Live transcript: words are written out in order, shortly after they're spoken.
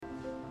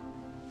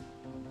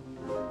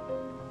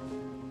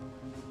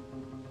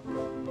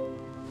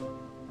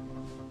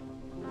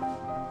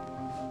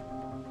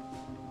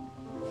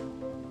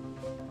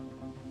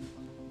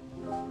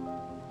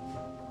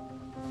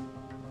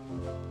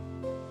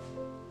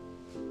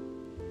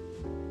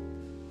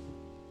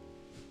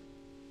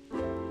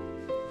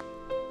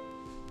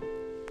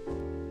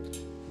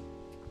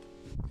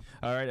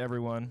All right,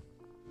 everyone.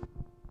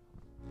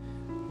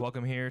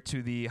 Welcome here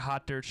to the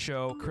Hot Dirt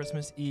Show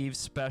Christmas Eve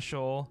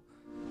special.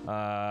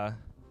 Last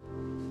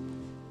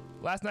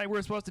night we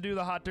were supposed to do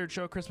the Hot Dirt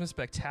Show Christmas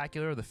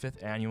Spectacular, the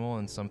 5th annual,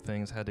 and some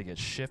things had to get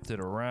shifted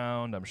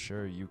around. I'm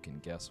sure you can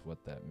guess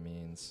what that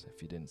means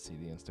if you didn't see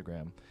the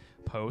Instagram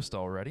post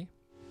already.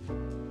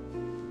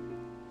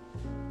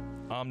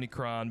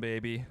 Omicron,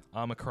 baby.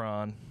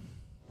 Omicron.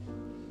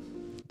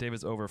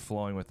 David's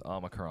overflowing with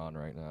Omicron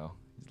right now.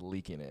 He's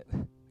leaking it.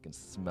 I can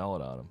smell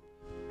it on him.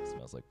 It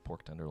smells like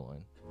pork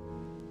tenderloin.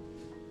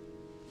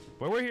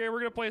 But we're here. We're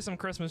going to play some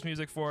Christmas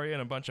music for you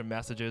and a bunch of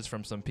messages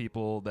from some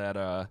people that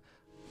are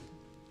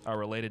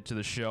related to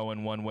the show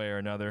in one way or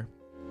another.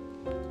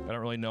 I don't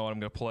really know what I'm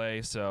going to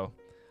play, so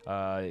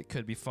it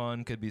could be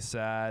fun, could be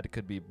sad, it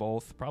could be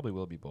both. Probably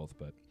will be both,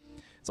 but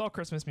it's all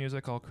Christmas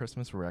music, all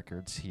Christmas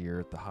records here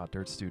at the Hot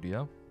Dirt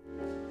Studio.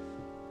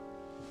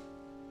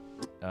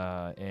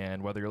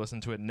 And whether you're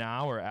listening to it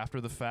now or after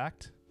the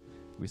fact,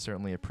 we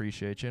certainly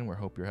appreciate you, and we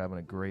hope you're having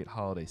a great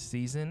holiday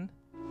season.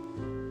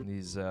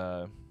 These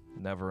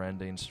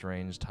never-ending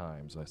strange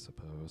times, I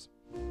suppose.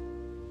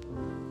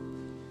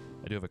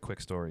 I do have a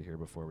quick story here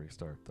before we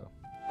start, though.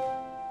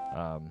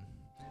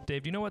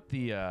 Dave, do you know what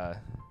the...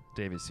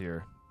 Dave is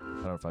here. I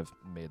don't know if I've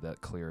made that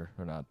clear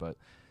or not, but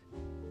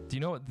do you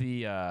know what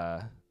the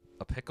a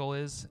pickle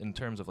is in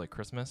terms of, like,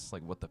 Christmas?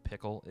 Like, what the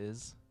pickle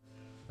is?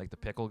 Like the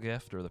pickle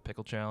gift or the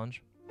pickle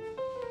challenge?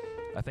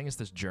 I think it's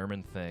this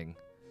German thing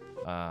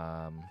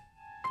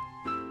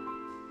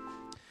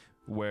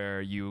where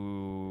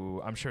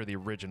I'm sure the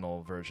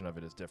original version of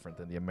it is different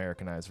than the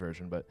Americanized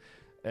version, but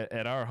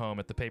at our home,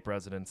 at the Pape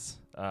residence,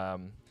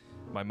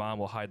 my mom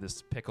will hide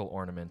this pickle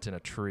ornament in a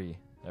tree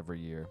every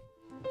year,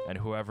 and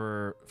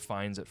whoever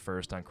finds it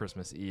first on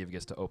Christmas Eve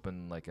gets to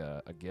open like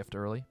a gift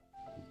early.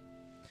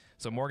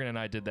 So Morgan and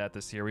I did that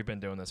this year. We've been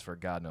doing this for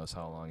God knows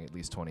how long, at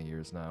least 20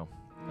 years now.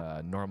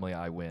 Normally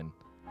I win.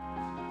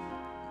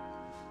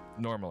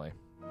 Normally.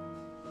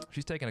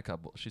 She's taken a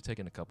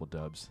couple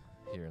dubs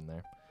here and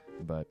there,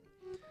 but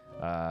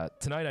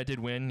tonight I did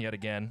win yet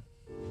again.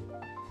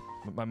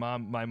 My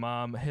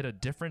mom hit a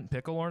different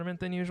pickle ornament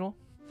than usual,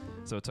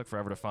 so it took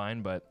forever to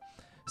find. But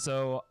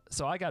so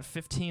I got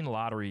 15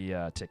 lottery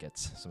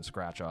tickets, some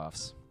scratch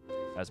offs,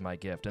 as my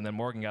gift, and then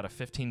Morgan got a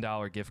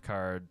 $15 gift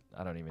card.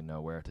 I don't even know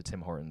where, to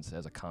Tim Hortons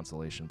as a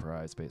consolation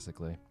prize,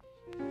 basically.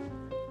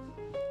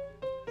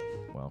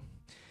 Well,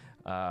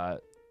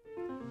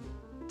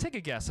 take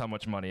a guess how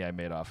much money I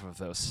made off of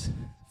those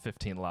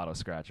 15 lotto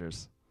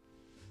scratchers.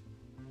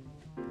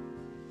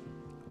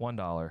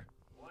 $1.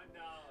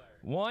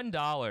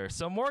 $1.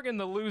 So Morgan,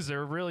 the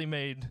loser, really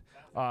made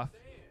off.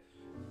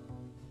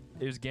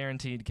 It was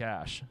guaranteed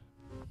cash.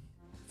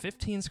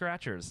 15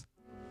 scratchers.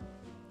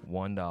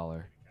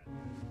 $1.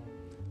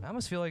 I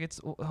almost feel like it's.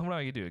 What do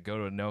I do? Go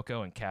to a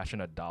NOCO and cash in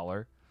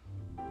 $1?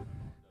 I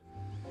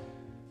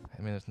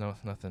mean, there's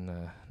nothing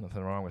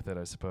wrong with it,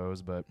 I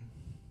suppose, but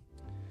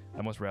I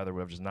almost rather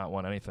would have just not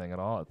won anything at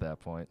all at that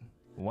point.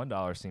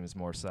 $1 seems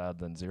more sad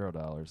than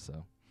 $0,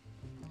 so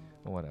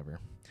whatever.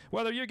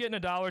 Whether you're getting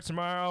 $1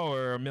 tomorrow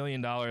or $1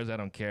 million, I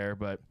don't care,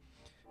 but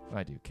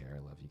I do care. I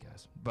love you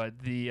guys. But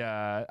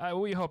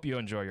we hope you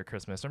enjoy your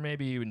Christmas, or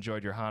maybe you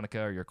enjoyed your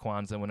Hanukkah or your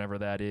Kwanzaa, whenever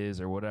that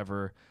is, or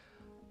whatever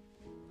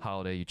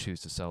holiday you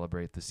choose to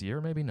celebrate this year,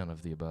 or maybe none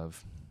of the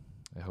above.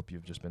 I hope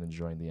you've just been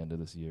enjoying the end of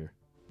this year.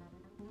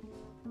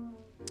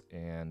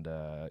 And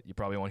you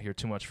probably won't hear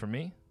too much from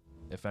me,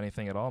 if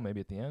anything at all, maybe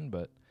at the end,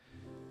 but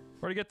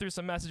we're going to get through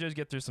some messages,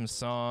 get through some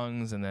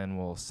songs, and then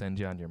we'll send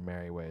you on your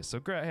merry way. So,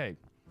 hey,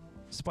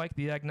 spike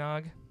the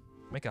eggnog,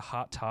 make a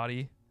hot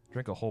toddy,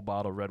 drink a whole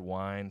bottle of red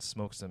wine,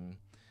 smoke some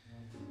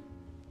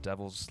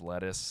devil's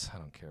lettuce. I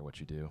don't care what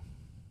you do.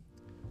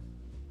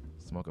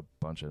 Smoke a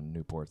bunch of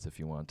Newports if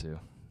you want to.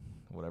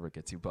 Whatever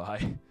gets you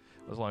by,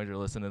 as long as you're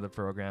listening to the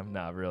program.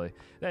 Nah, really.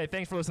 Hey,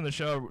 thanks for listening to the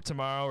show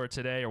tomorrow or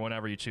today or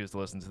whenever you choose to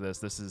listen to this.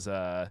 This is,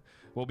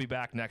 we'll be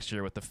back next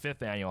year with the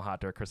 5th annual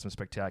Hot Dirt Christmas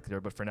Spectacular,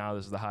 but for now,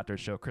 this is the Hot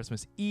Dirt Show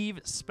Christmas Eve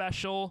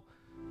special.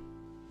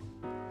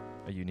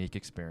 A unique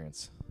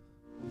experience.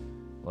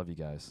 Love you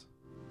guys.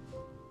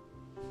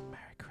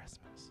 Merry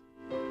Christmas.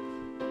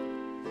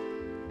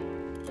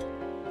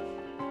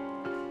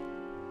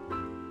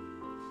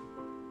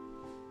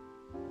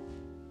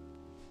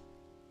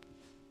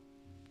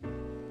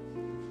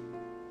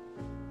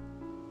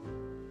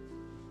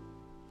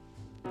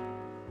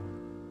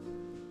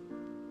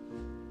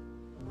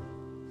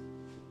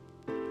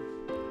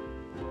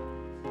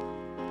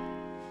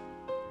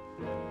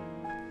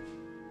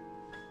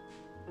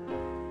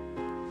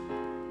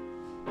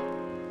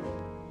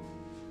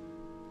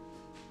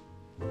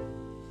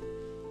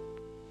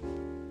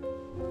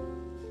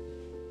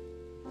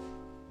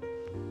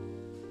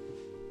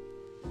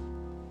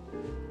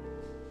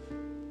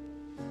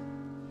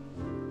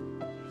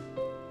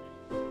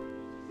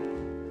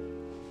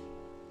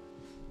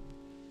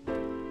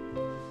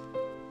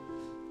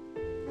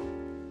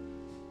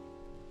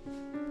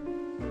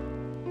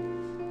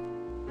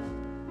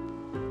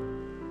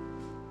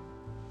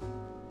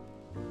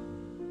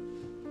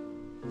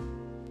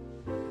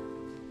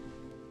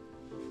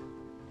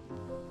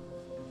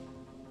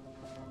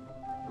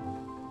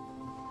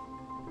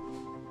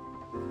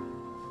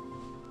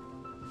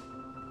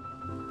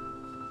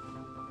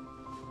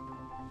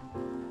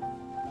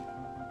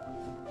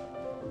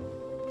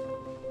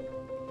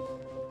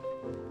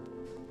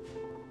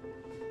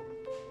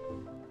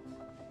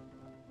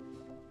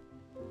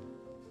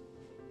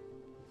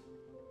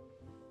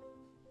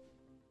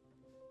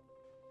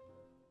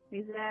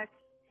 Hey, Zach.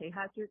 Hey,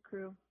 Hot Dirt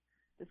Crew.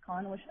 Just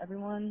calling to wish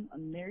everyone a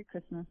Merry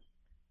Christmas.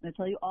 And to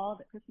tell you all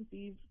that Christmas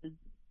Eve is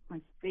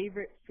my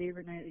favorite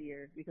night of the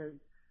year because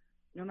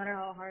no matter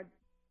how hard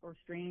or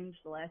strange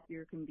the last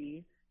year can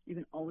be, you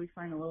can always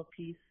find a little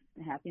peace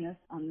and happiness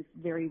on this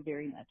very,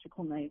 very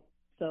magical night.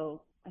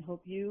 So I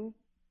hope you,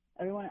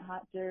 everyone at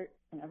Hot Dirt,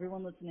 and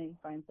everyone listening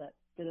finds that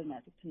bit of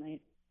magic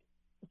tonight.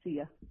 We'll see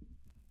ya.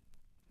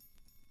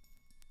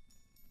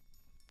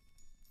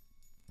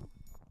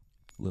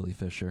 Lily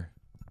Fisher.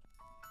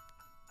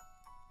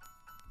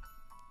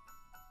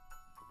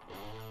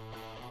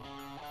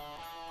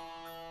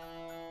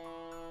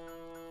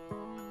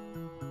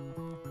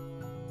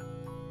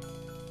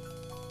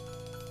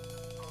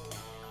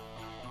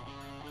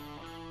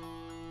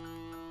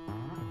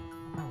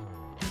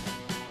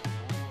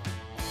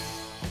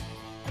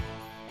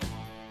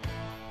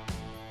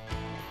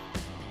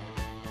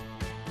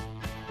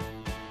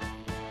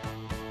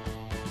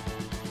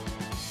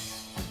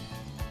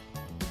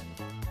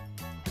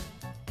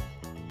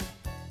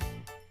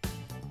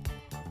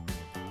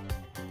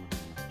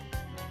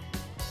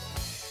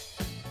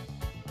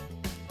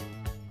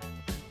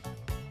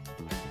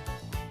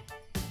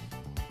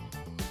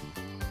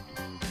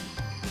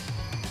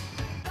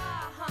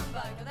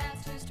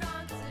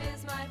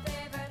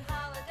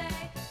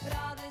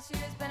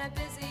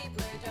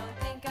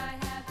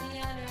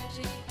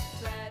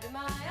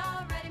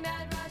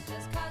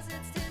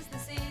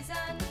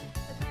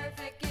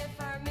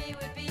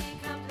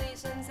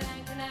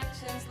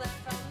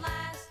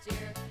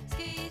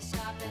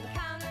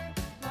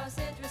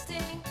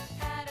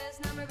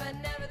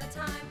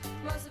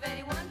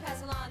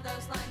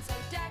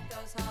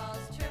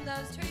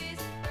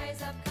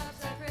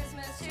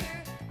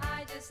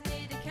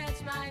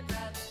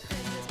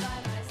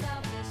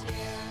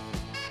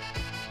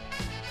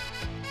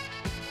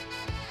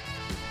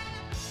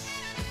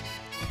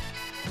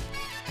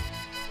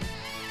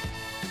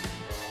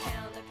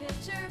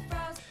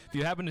 If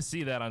you happen to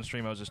see that on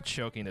stream, I was just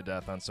choking to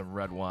death on some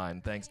red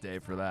wine. Thanks,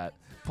 Dave, for that.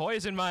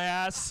 Poison my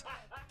ass.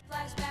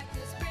 Flashback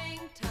to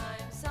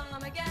springtime, saw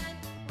him again.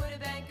 Would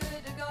have been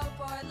good to go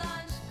for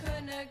lunch.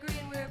 Couldn't agree,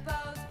 and we were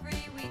both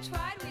free. We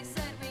tried, we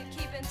said we'd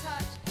keep in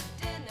touch.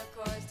 Didn't, of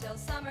course, till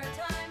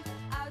summertime.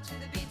 Out to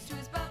the beach to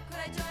his boat. Could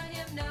I join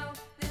him? No.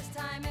 This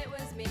time it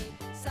was me.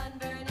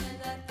 Sunburn in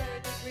the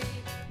 3rd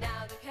degree.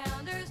 Now the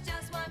calendar's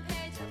just one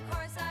page. Of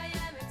course I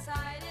am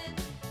excited.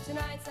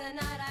 Tonight's the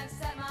night I've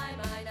set my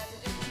mind not to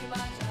do too much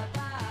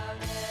about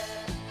it.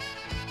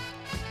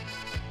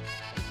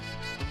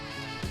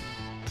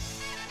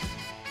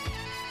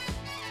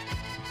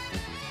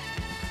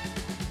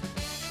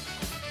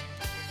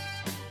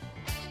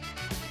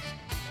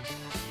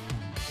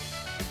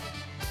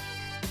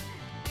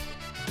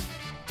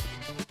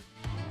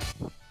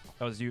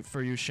 That was you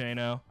for you,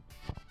 Shano.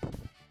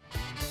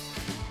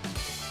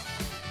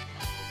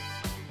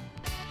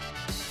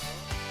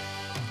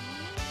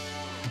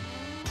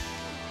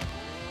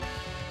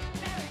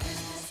 Merry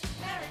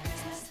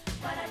Christmas,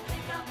 but I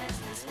think I'll miss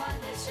this one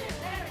this year.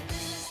 Merry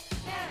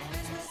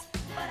Christmas,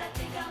 but I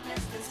think I'll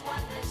miss this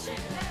one this year.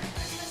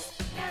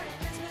 Merry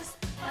Christmas,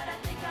 but I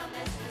think I'll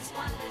miss this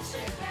one this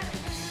year.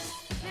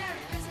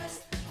 Merry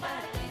Christmas, but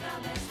I think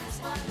I'll miss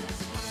this one this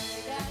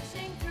year.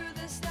 Dashing through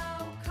the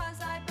snow, 'cause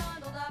I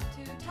bundled up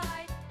too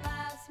tight.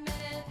 Last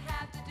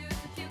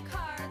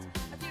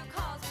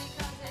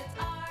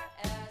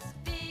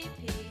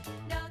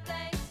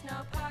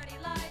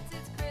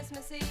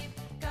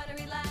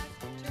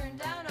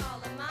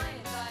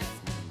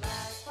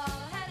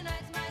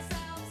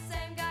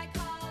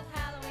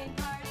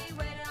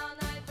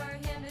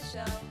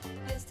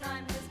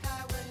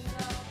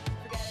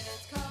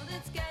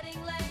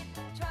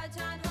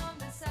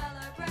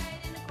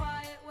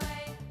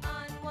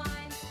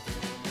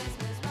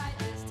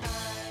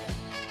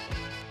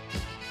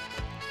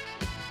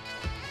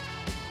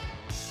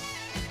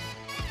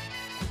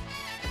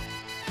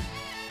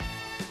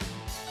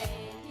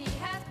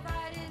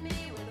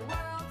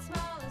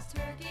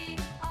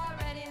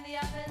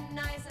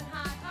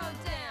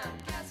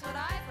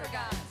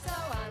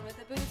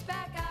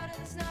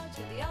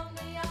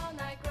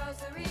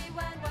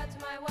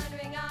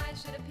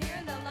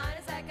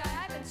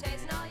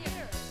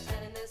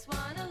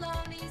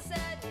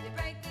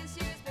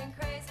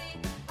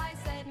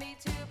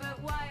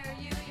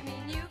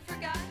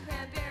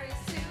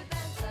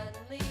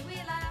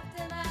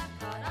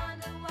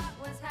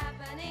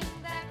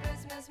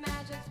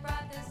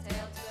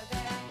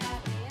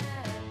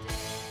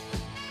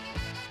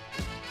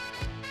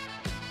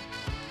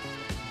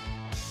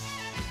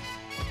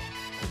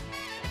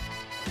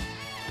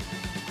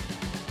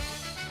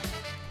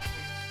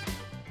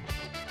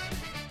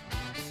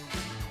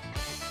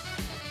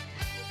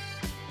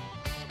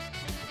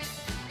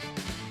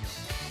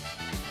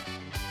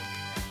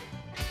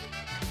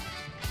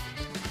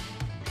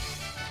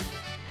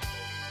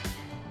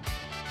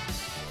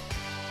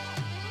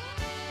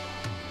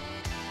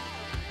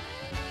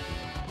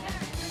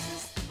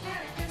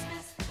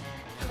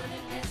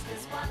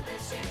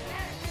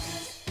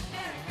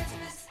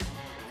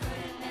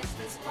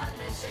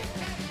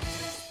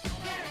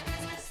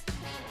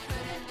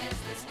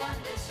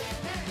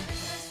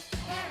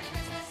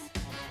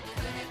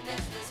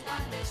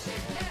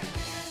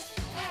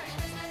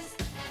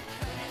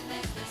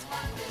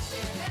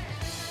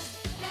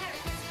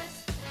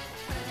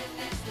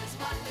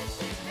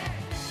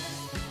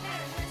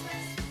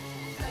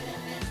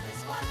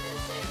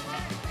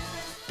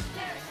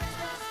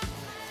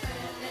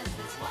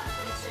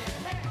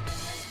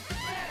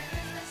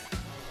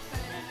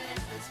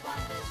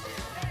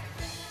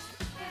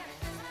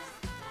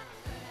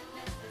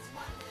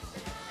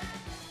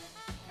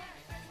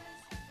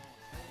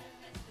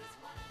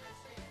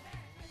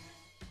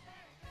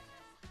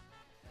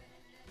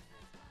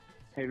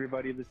Hey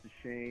everybody, this is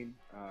Shane.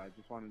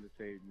 Just wanted to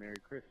say Merry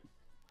Christmas.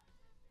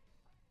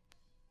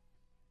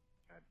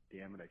 God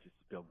damn it, I just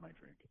spilled my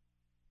drink.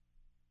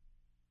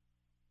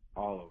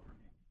 All over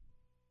me.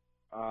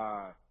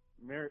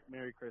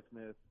 Merry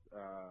Christmas.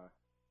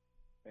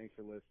 Thanks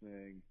for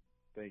listening.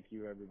 Thank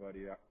you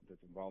everybody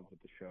that's involved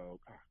with the show.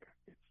 Oh,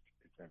 God,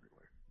 it's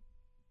everywhere.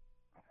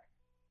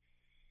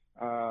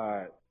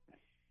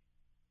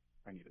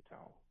 I need a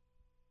towel.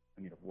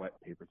 I need a wet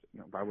paper.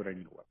 No, why would I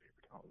need a wet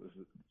paper towel?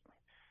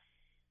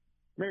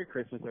 Merry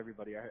Christmas,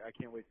 everybody. I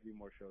can't wait to do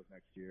more shows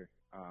next year.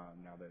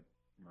 Now that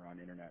we're on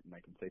internet and I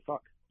can say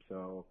fuck.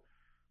 So,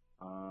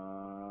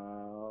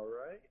 all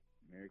right.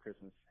 Merry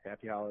Christmas.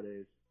 Happy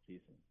holidays. See you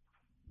soon.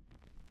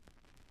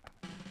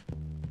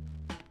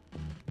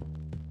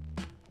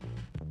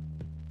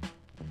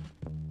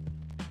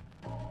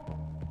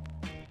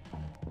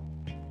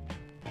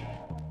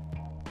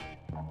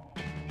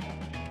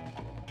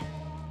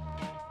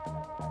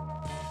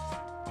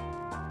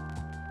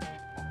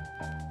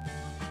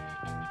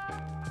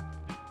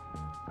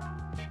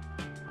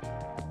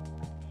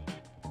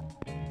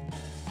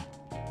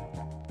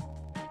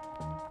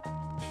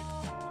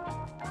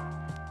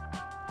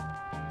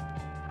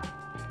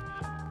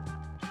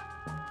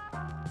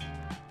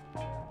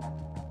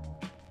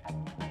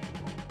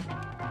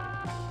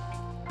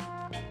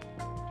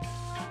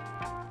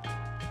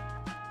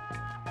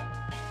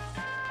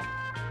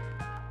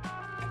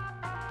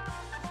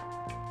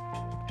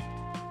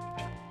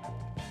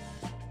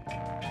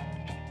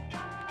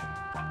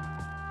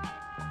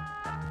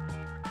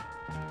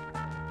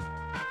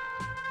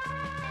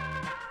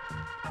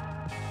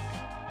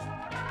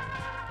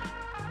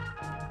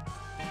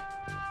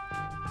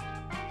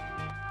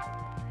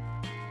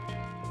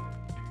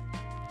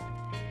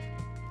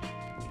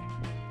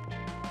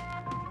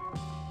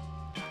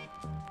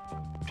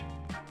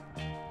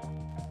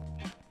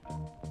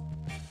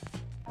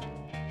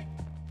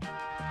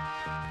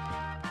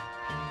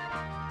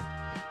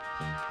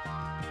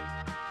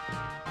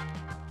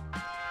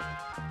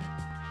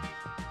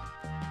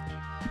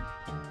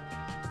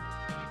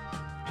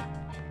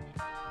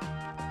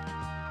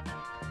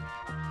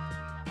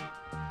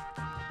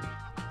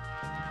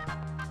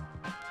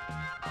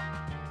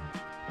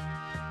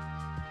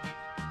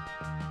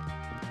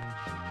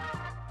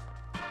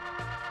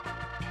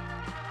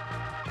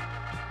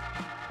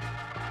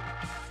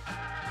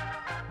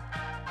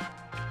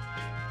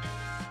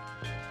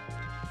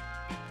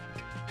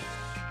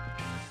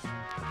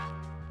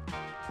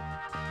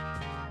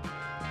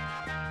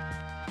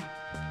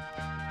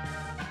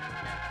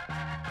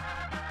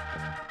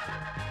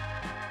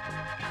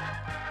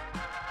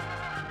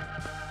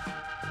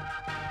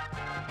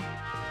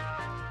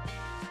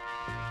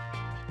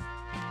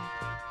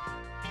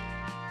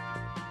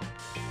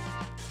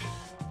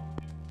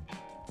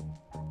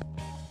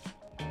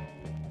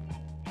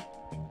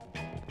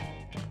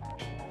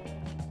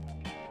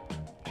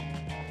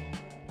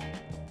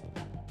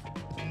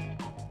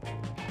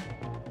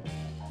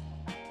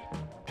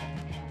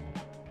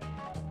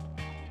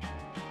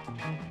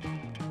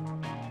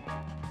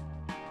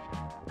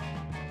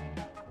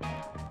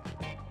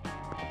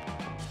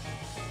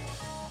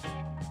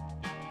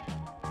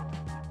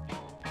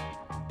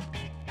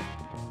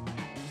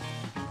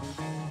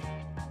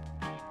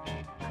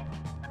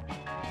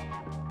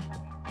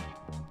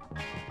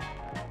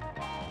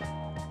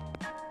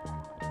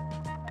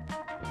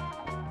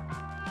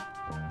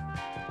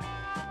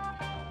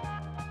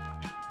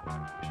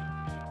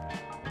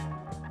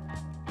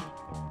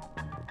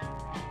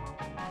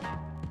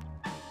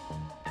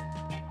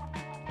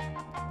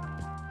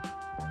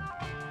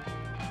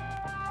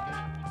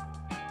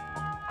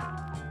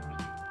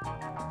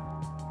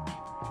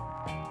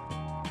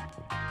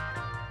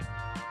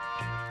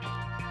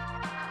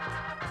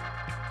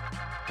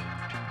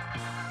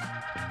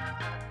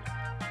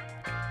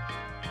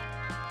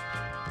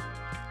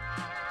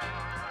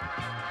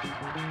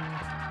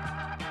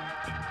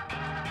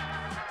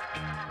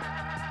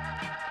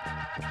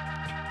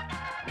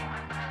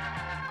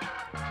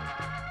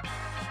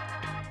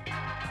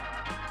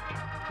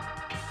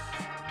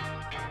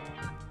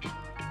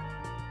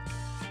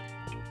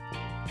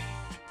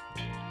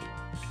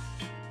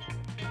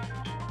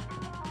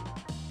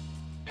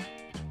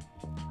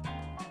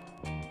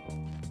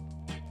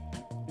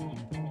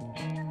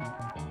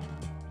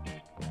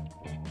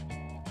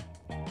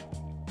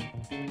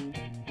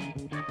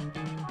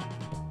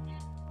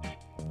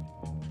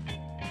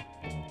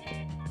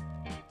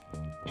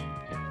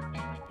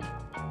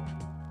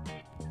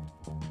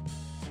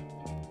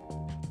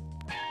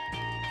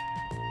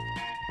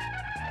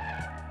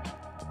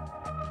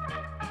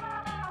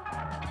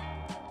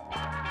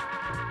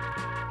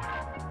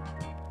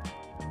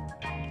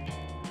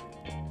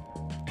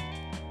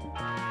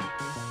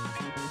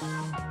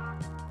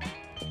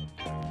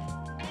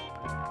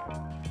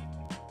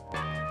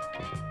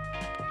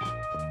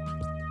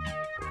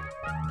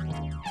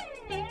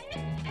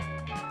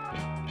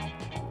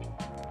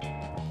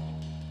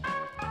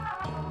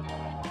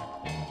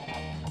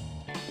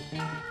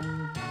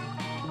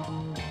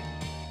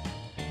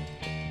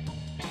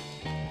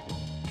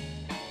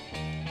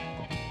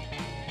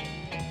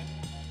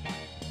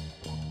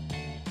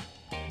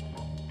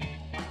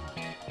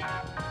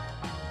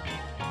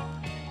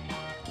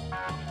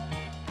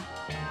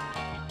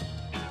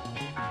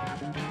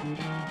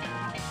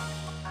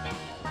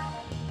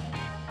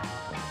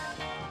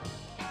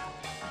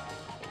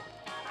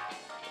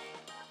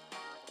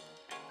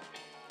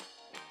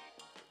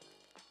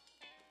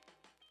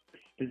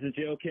 This is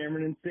Joe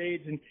Cameron and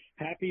Sage, and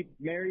happy,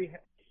 merry,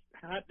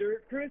 hot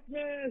dirt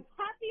Christmas!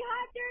 Happy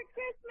Hot Dirt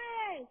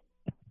Christmas!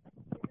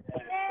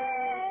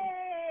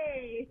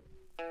 Yay!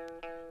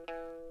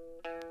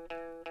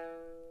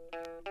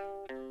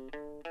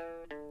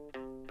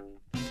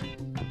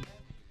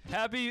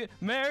 Happy,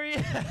 merry.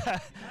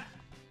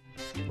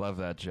 Love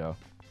that, Joe.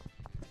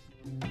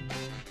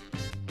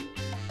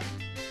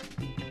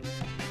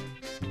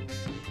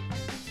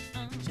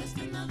 Just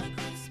another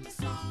Christmas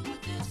song,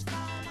 but this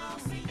time I'll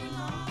sing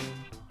along.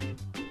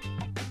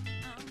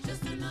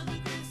 Just another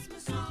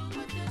Christmas song,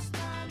 but this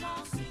time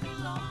I'll sing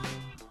along.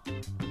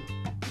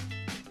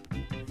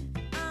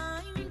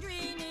 I'm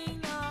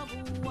dreaming of a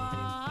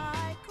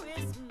white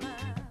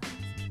Christmas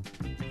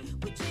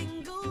with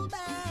jingle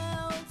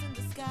bells in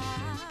the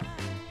sky.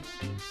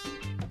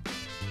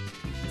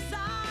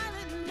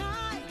 Silent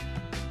night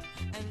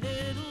and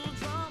little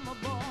drummer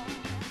boy.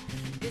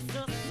 It's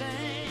the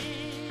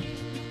same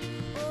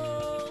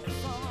old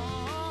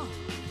song,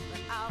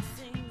 but I'll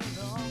sing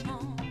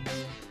along.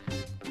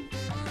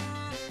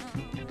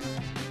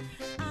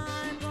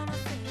 I'm gonna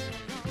sing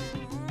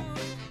along.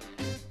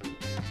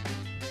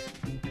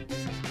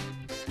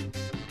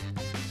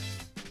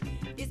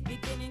 It's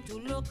beginning to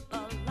look a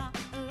lot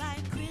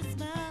like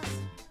Christmas.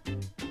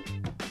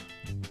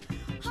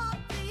 Hark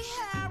the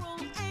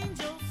herald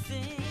angels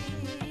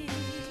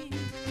sing.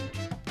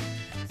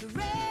 The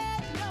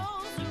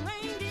red-nosed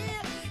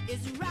reindeer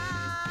is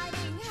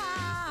riding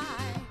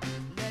high.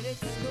 Let it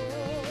snow.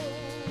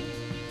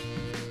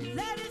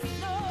 Let it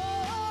snow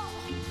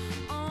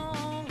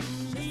on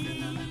me.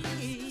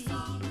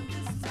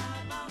 This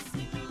time I'll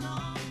sing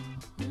along.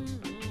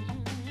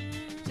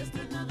 Just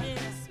another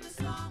Christmas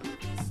song.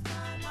 This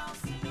time I'll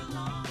sing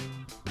along.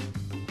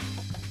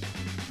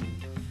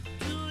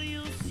 Do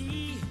you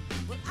see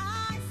what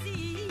I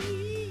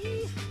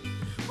see?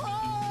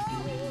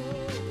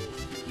 Oh,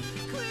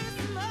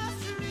 Christmas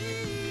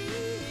tree.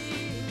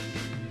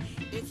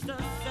 It's the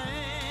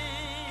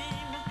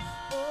same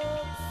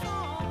old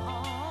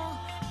song,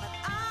 but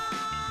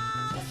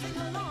I'll sing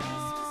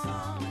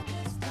along.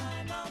 This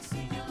time I'll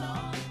sing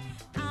along.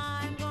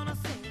 I'm gonna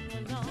sing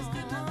along. Just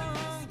another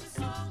Christmas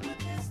song, but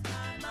this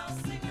time I'll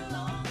sing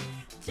along.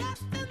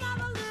 Just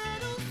another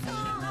little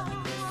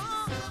song,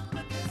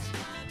 but this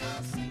time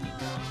I'll sing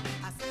along.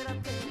 I said I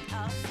think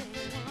I'll sing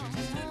along.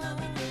 Just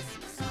another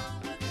Christmas song,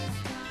 but this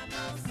time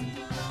I'll sing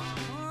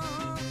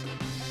along.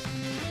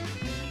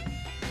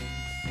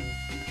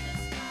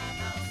 This time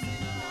I'll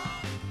sing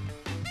along.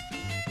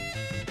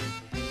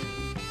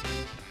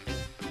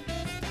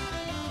 This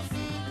time I'll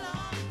sing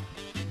along.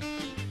 This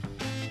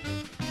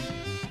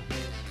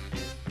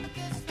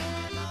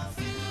time I'll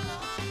sing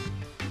along.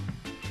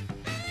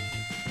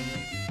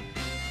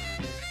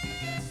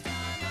 This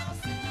time I'll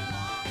sing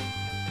along.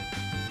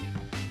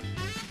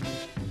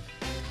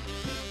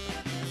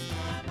 This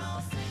time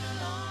I'll sing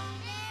along.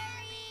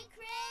 Merry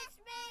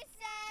Christmas,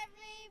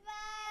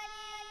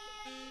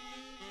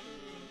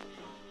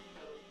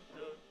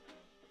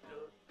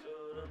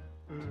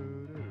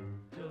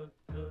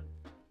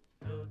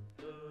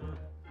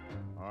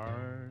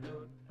 I'm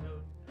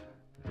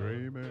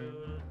dreaming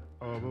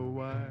of a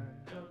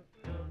white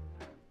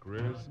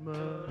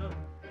Christmas,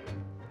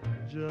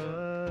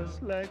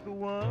 just like the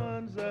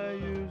ones I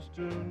used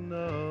to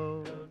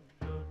know,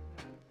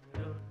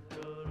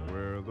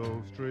 where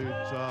those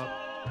treetops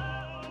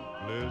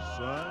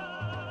listen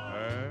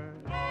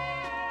and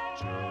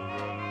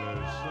children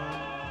listen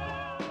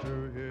to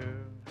hear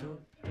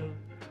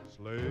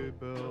sleigh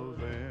bells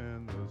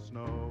in the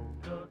snow,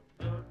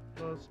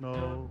 the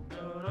snow.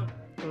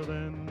 So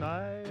then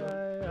I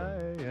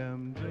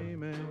am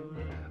dreaming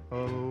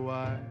of a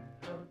white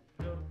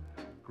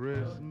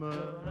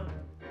Christmas,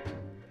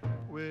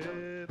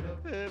 with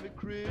every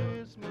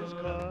Christmas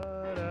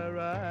card I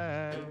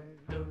write.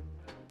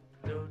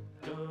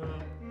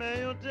 May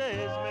your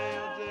days, may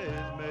your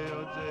days, may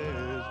your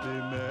days be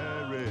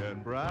merry and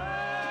bright.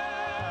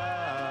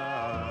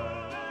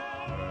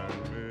 And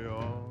may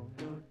all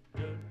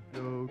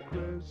your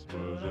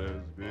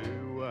Christmases be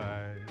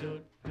white.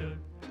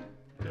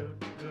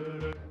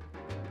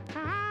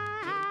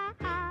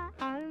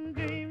 I'm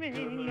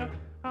dreaming of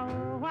a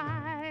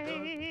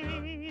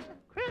white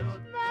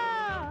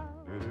Christmas,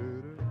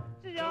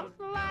 just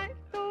like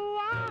the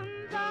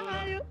ones I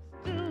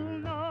used to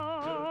know,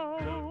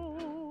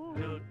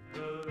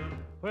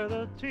 where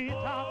the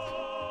treetops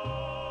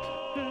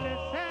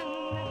glisten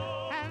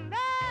and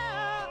the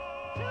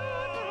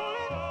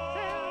children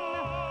listen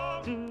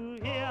to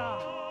hear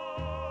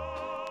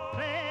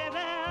sleigh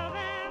bells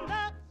in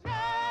the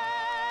snow.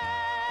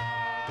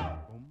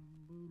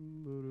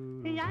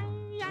 Yeah,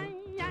 yeah,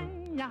 yeah,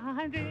 yeah,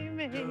 I'm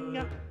dreaming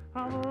of a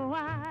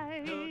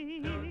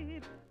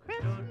white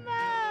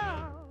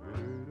Christmas,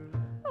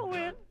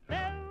 with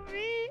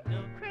every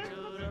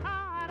Christmas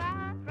card I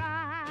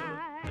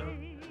write.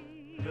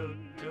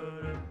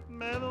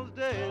 May those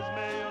days,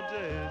 may your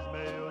days,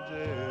 may your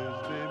days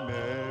be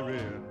merry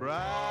and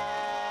bright.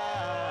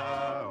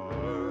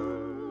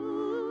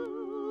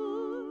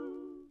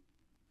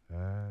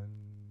 And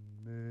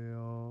may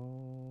all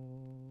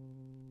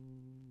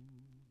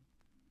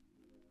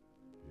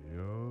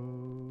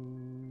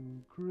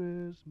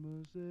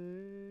Christmas is.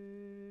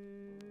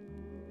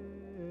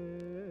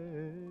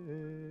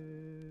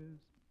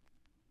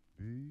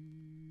 Be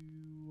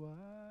wise.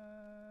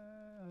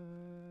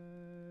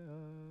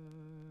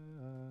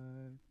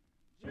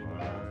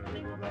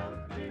 Jingle bells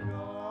jingle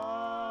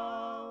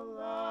all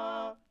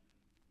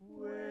the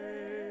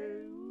way.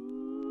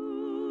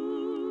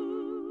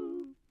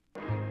 Ooh.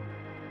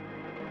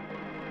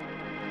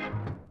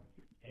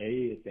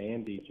 Hey, it's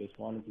Andy. Just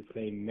wanted to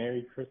say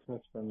Merry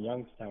Christmas from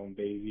Youngstown,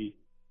 baby.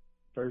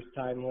 First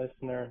time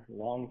listener,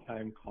 long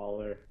time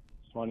caller.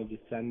 Just wanted to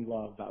send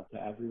love out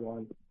to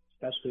everyone,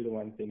 especially the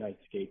Wednesday night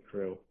skate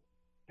crew.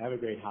 Have a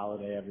great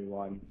holiday,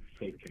 everyone.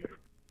 Take care.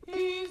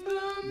 He's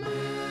the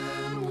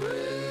man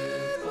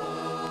with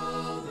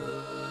all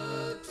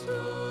the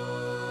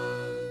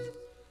toys.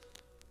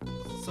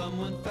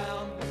 Someone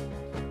found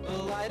a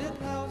lighted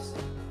house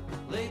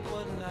late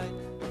one night,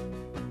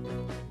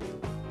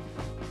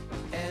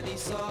 and he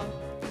saw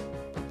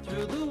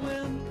through the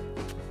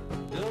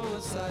window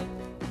a sight.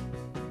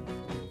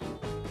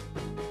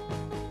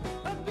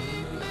 A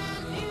big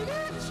man in a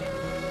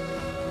chair,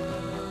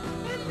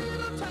 and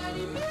little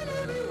tiny men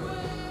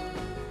everywhere.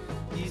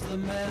 He's the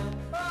man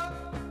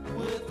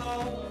with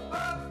all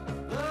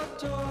the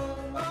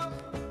toys.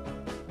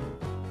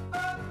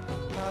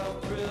 How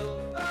thrilled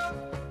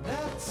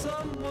that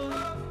someone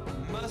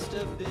must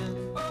have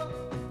been,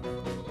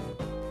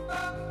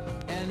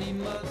 and he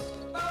must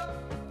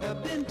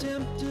have been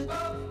tempted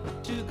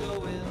to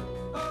go in.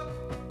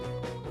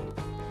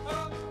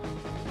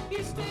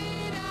 He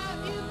stayed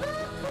out in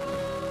the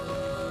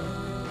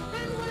cold,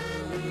 and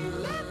when he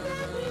left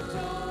them he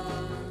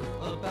told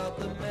about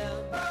the man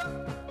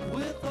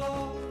with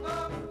all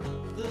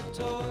the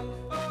toys.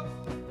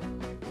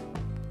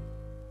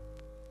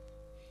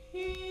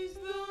 He's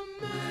the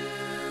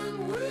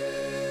man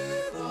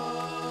with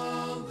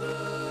all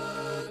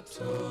the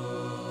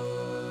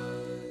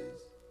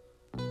toys.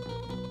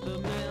 The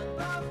man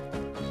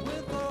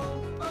with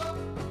all the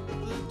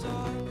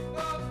toys.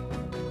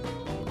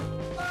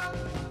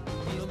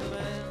 He's the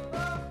man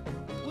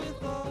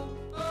with all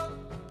the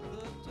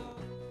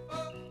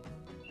toys.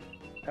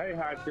 Hey,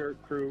 Hot Dirt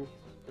Crew.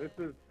 This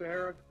is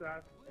Sarah,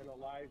 Seth, and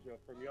Elijah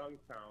from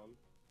Youngstown.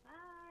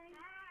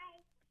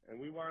 And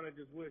we want to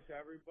just wish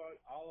everybody,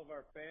 all of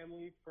our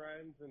family,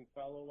 friends, and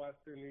fellow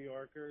Western New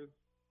Yorkers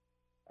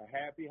a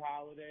happy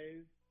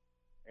holidays,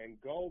 and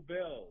go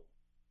Bills!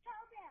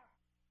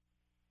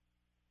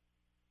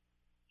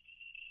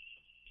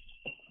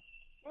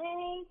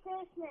 Merry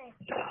Christmas.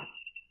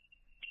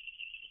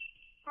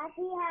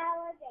 Happy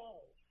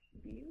holidays.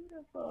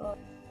 Beautiful.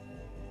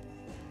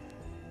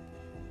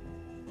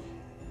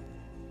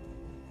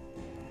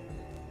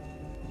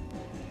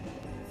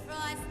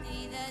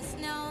 Frosty the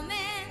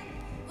Snowman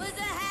was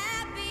a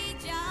happy,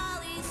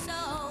 jolly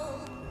soul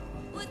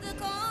with a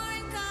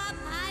corn cob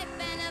pipe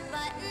and a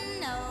button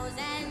nose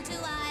and two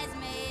eyes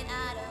made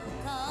out of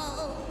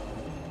coal.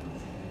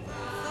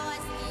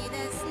 Frosty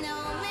the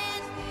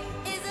Snowman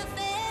is a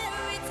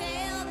fairy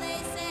tale,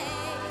 they say.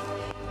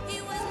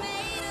 He was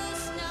made of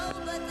snow,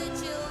 but the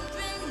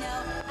children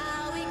know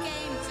how he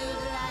came to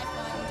life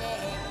one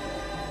day.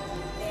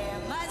 There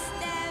must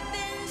have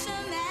been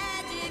some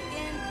magic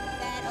in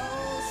that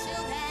old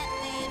shield hat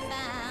they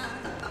found.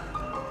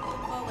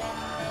 For when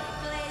they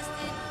placed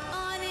it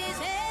on his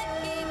head,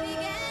 he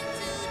began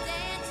to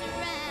dance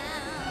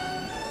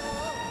around.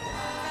 Oh,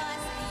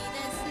 Frosty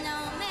the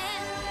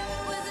Snowman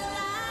was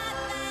alive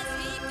as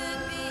he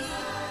could be,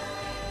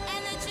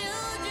 and the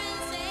children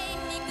say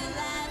he could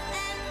laugh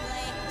and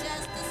play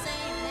just the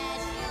same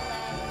as you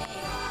and me.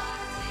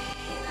 Frosty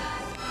the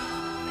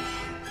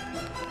Snowman,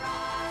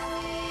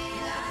 Frosty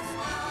the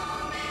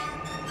Snowman.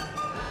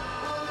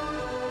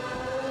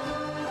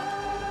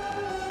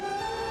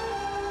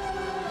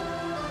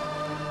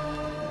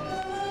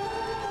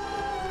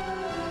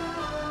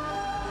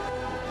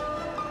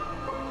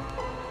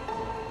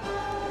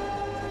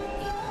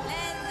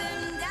 Led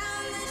them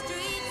down the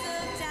streets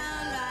of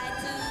town right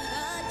to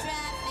the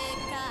traffic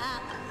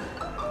cop,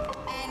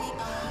 and he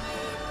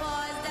only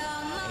paused a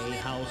moment A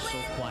house of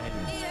quiet.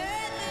 when he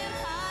heard them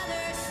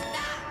holler,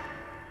 "Stop!"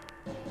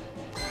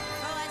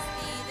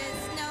 Frosty the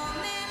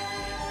Snowman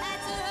had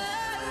to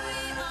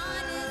hurry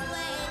on his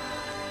way,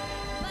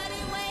 but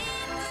he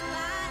waved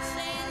goodbye,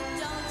 saying,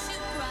 "Don't you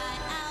cry,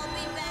 I'll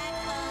be back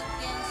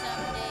again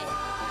someday."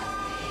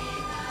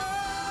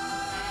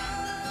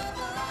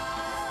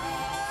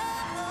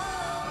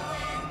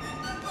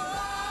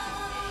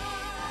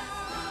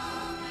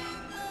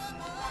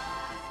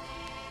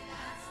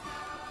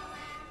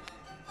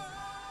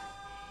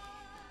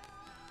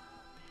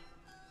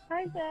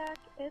 Hi, Zach.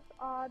 It's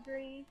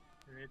Audrey.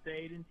 And it's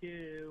Aiden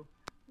too.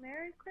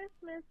 Merry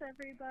Christmas,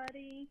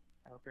 everybody.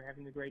 I hope you're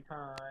having a great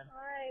time.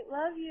 All right.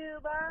 Love you.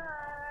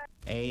 Bye.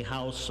 A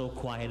house so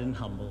quiet and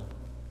humble.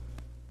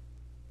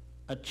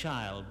 A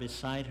child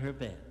beside her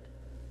bed.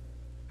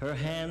 Her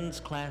hands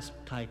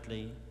clasped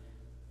tightly.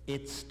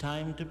 It's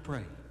time to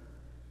pray.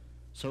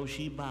 So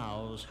she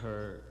bows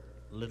her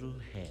little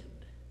head.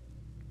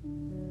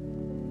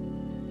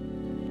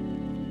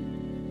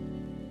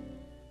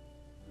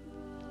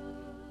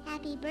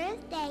 Happy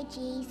birthday,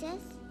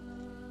 Jesus.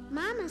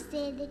 Mama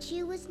said that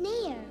you was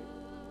near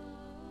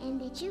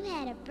and that you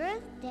had a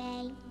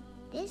birthday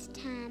this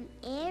time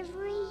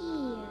every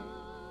year.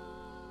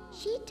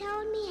 She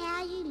told me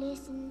how you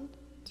listened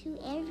to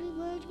every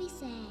word we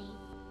say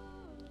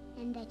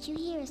and that you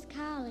hear us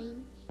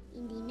calling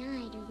in the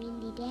night or in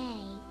the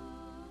day.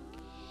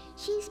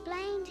 She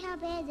explained how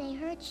bad they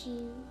hurt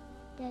you,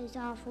 those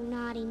awful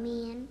naughty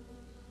men,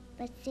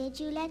 but said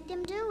you let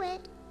them do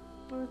it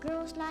for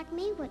girls like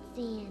me what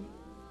sin.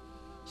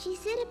 She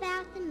said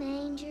about the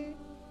manger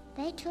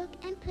they took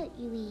and put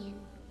you in.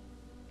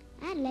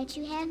 I'd let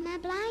you have my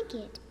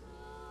blanket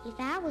if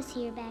I was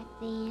here back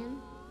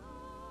then.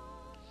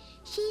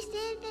 She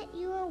said that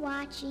you were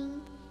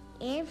watching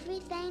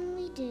everything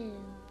we do,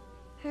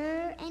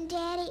 her and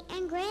Daddy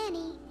and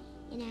Granny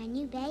and our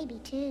new baby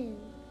too.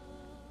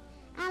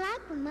 I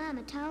like when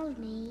Mama told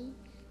me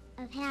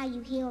of how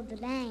you healed the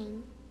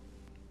lame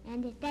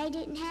and that they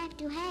didn't have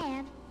to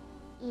have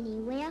any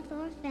wealth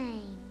or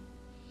fame.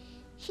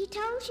 She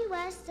told you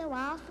was so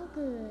awful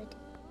good,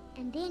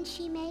 and then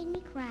she made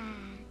me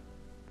cry.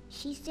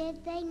 She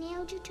said they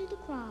nailed you to the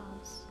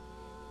cross.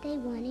 They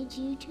wanted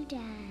you to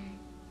die.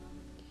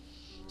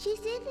 She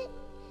said that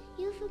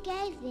you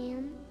forgave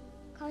them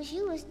 'cause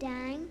you was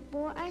dying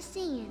for our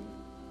sin.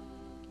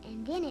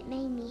 And then it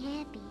made me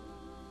happy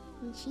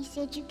when she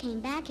said you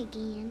came back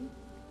again.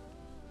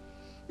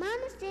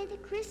 Mama said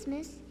that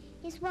Christmas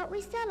is what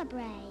we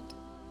celebrate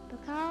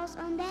because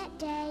on that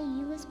day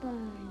you was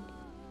born.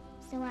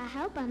 So I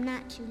hope I'm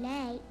not too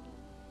late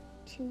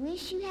to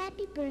wish you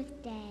happy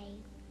birthday.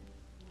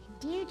 And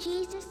dear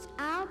Jesus,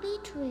 I'll be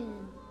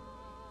true,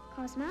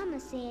 'cause Mama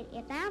said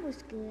if I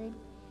was good,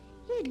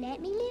 you'd let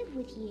me live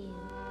with you.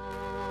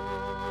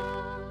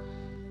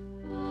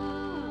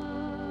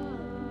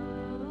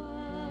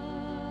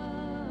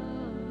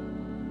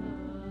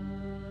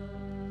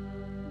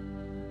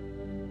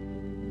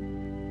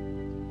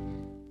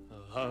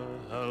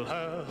 I'll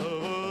have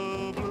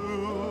a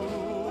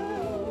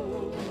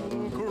blue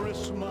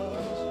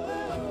Christmas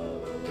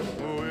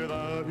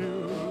without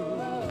you.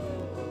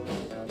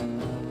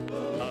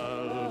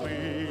 I'll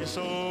be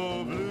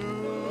so blue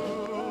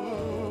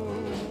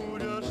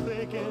just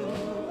thinking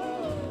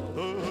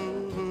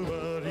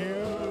about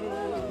you.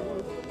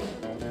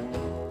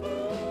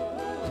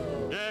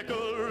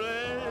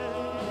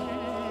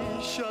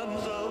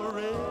 Decorations of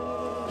red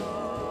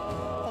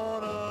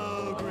on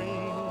a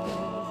green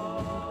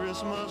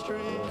Christmas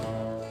tree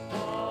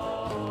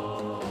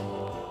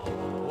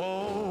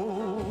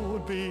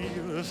won't be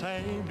the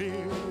same,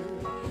 dear,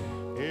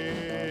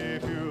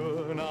 if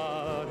you're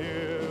not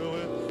here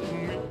with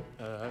me.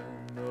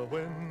 And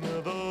when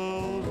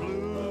those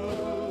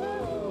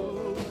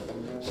blue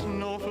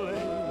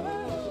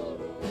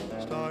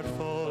snowflakes start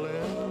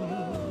falling,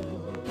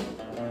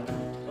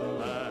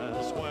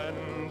 that's when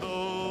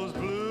those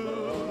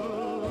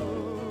blue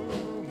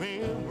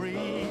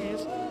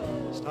memories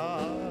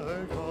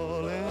start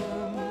calling.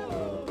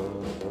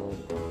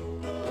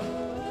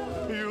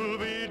 You'll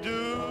be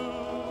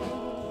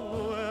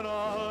doing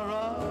all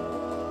right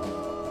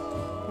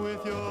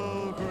with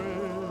your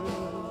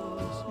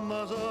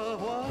Christmas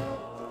of white,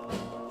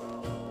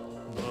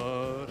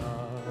 but I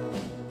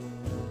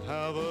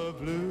have a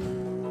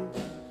blue,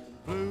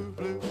 blue,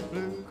 blue,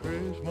 blue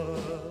Christmas.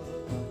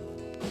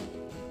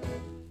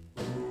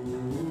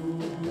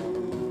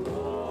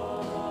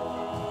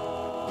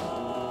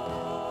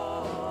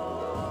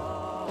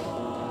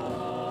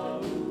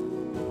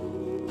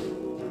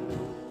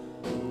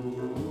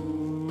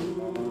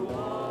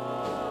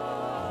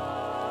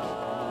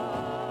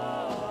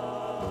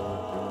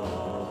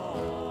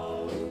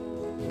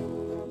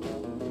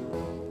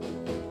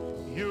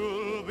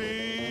 You'll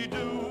be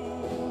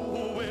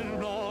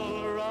doing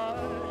all right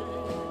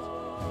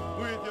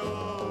with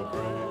your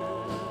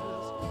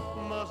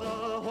Christmas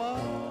of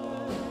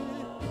white,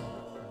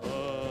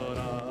 but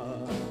I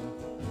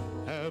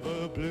have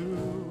a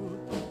blue,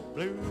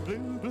 blue,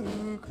 blue,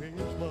 blue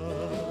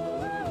Christmas.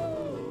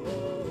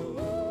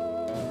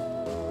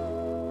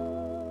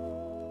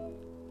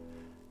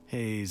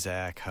 Hey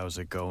Zach, how's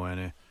it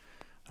going?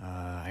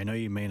 I know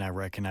you may not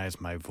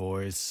recognize my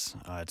voice.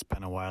 It's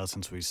been a while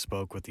since we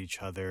spoke with each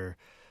other.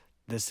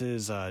 This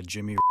is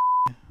Jimmy.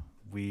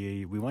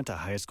 We went to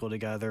high school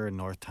together in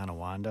North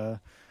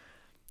Tonawanda.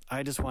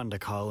 I just wanted to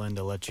call in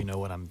to let you know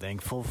what I'm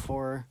thankful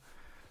for.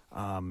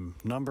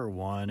 Number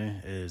one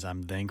is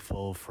I'm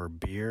thankful for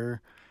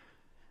beer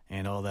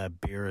and all that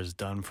beer has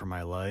done for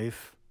my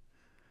life.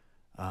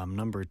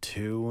 Number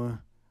two,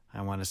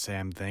 I want to say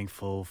I'm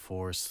thankful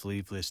for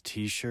sleeveless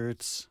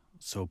t-shirts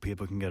so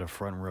people can get a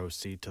front row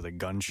seat to the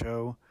gun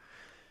show,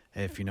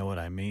 if you know what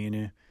I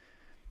mean.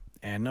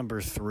 And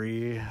number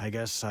three, I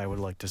guess I would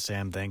like to say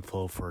I'm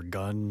thankful for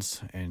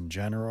guns in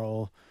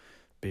general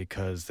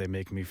because they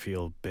make me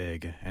feel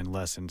big and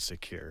less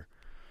insecure.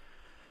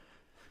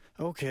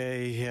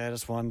 Okay, yeah, I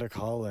just wanted to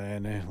call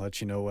in and let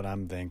you know what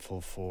I'm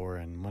thankful for.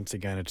 And once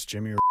again, it's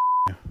Jimmy,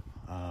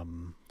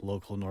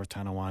 local North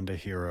Tonawanda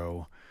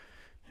hero.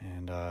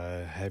 And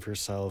have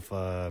yourself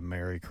a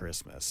Merry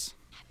Christmas.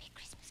 Happy Christmas.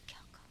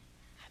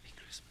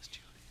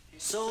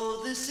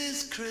 So this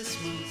is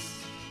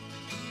Christmas,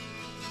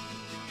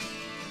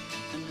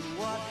 and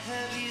what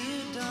have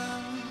you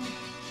done?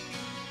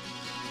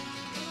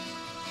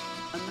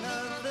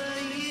 Another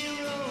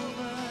year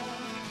over,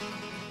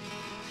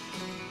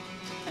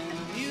 and a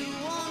new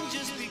one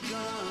just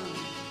begun.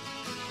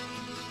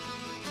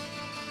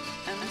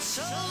 And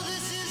so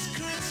this is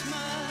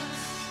Christmas.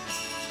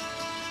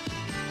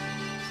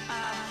 I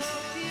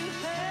hope you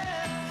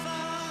have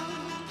fun.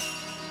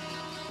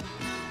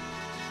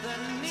 The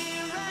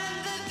near and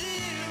the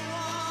dear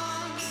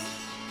ones,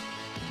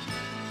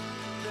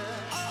 the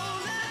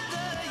old and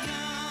the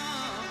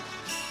young.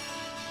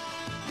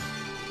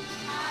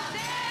 A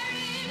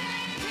very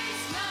Merry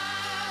Christmas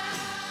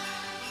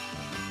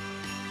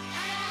and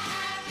a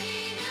Happy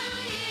New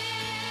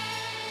Year.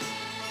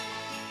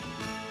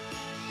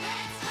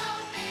 Let's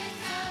hope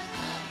it's a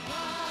good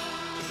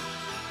one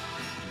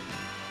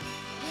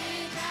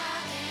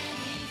without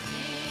any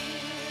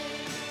fear.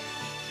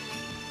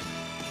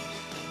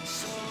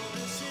 So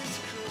this is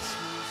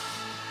Christmas,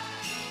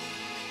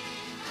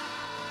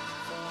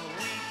 for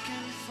weak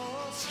and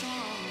for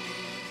strong,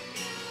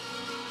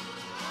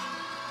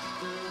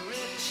 the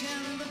rich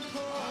and the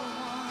poor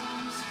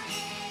ones.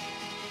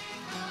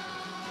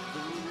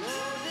 The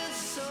road is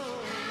so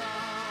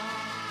long,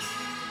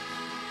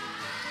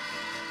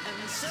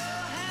 and so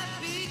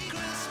happy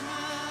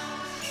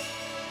Christmas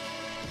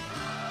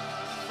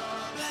for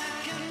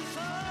black and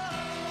for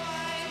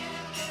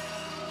white,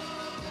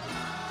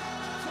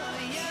 for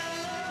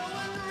yellow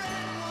and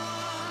red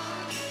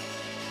ones.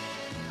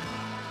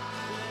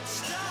 Let's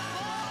stop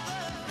all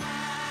the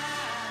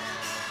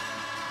fights.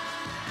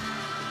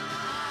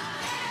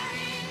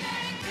 Very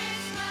Merry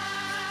Christmas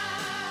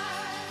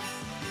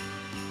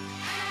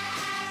and a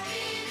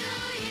Happy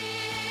New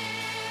Year.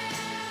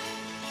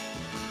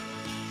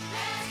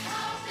 Let's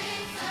hope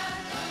it's a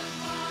good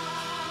one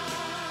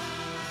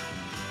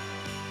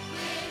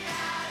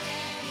without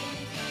any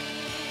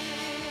fear.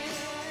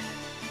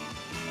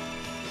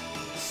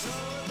 So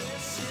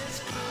this is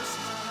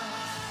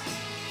Christmas,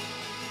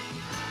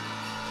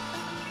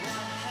 and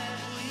what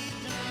have we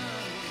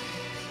done?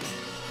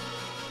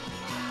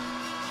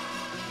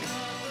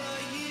 Another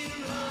year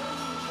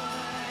over,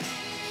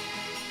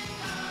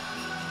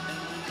 and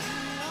a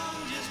new one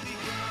just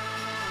begun.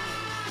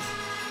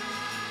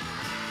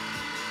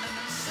 And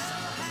I'm so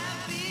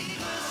happy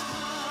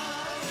Christmas.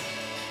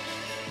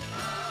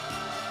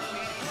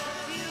 We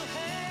hope you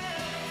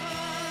have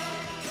fun.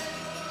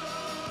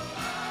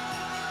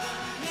 The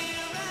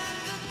near and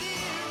the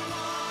dear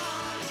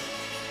ones,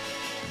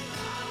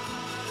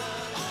 the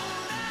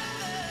old and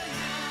the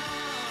young.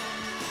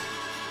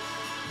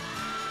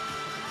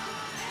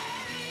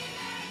 Very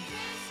Merry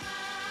Christmas and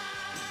a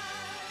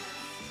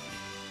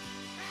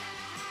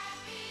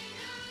Happy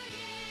New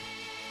Year.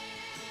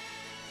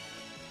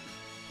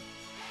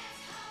 Let's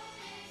hope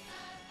it's a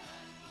good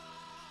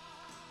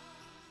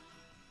one.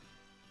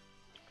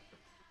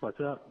 What's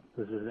up?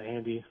 This is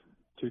Andy,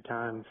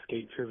 two-time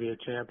skate trivia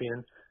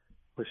champion.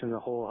 Wishing the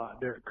whole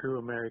Hot Dirt crew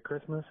a Merry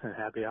Christmas and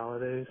Happy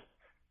Holidays.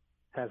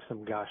 Have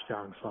some gosh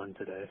darn fun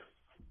today.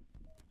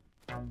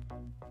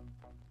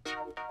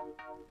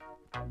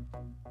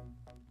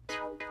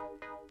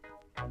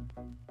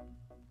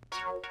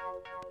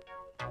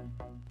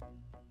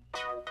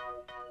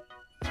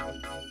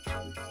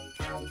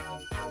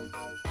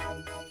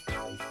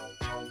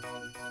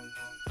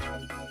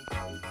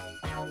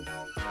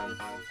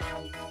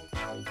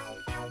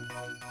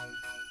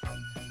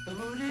 The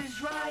mood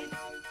is right,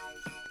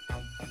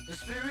 the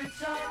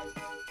spirit's up.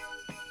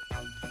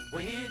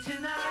 We're here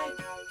tonight,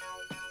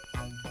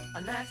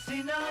 and that's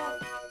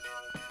enough.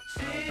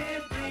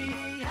 Simply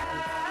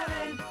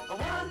having a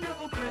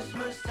wonderful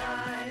Christmas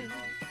time.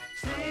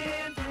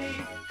 Simply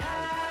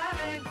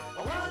having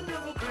a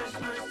wonderful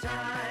Christmas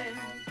time.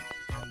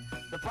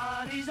 The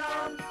party's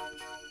on,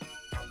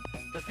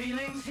 the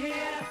feeling's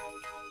here.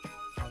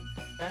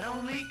 That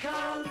only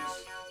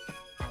comes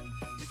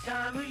this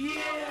time of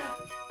year.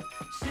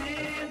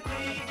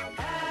 Simply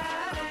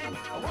having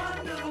a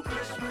wonderful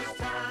Christmas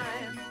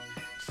time.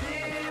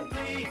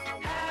 Simply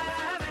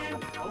having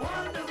a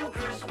wonderful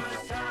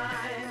Christmas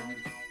time.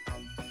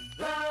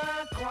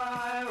 The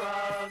choir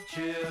of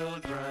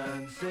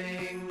children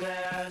sing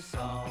their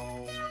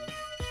song.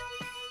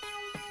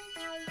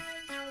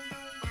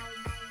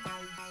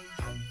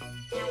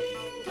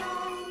 Ding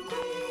dong,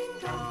 ding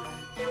dong,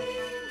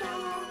 ding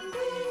dong,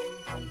 ding.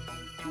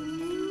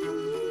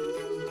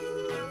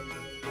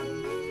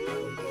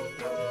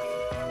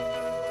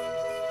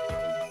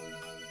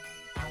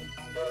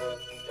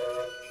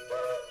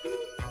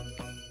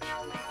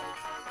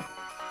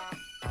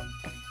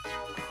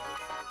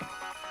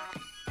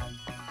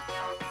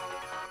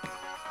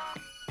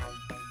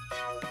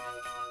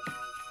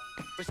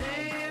 We're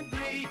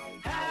simply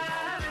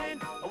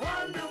having a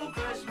wonderful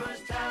Christmas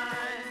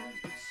time.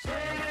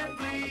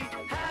 Simply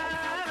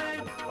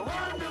having a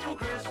wonderful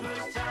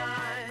Christmas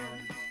time.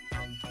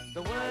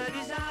 The word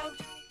is out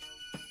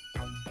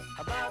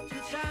about the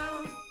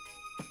town,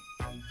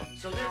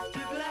 so lift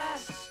your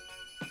glass.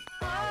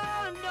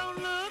 Oh, and don't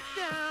look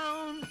down.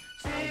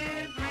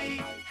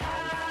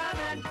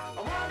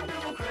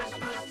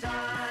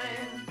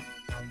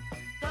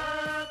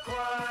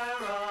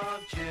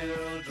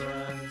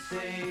 children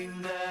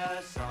sing their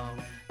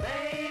song.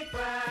 They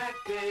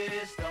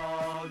practiced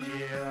all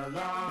year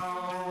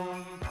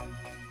long.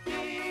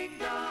 Ding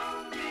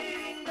dong,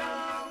 ding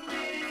dong,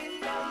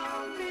 ding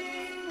dong,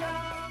 ding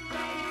dong,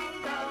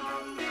 ding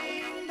dong,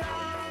 ding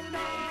dong,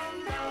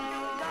 ding dong,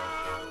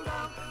 dong,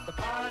 dong. The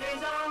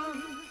party's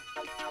on,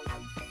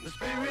 the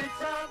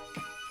spirit's up.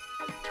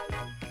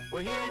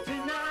 We're here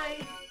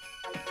tonight,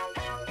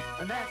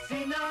 and that's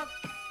enough.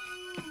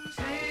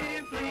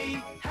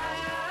 Simply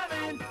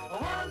having a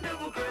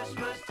wonderful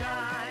Christmas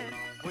time.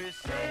 We're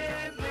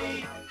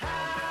simply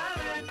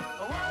having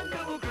a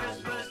wonderful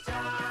Christmas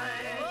time.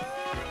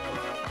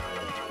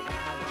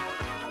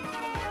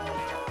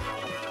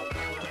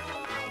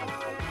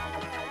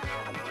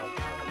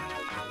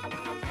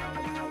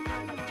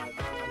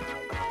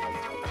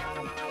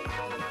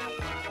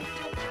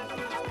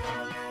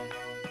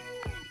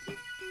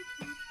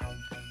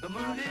 The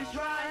mood is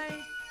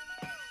right,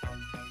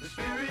 the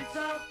spirit's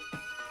up.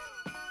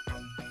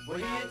 We're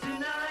here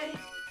tonight.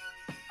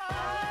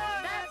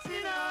 Oh, that's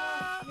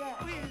enough.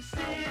 Yeah. We're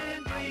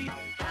simply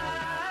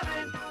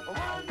having a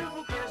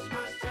wonderful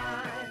Christmas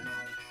time.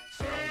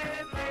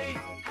 Simply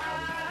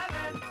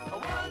having a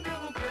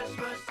wonderful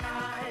Christmas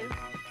time.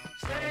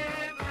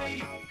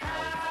 Simply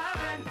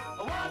having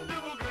a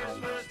wonderful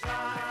Christmas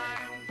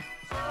time.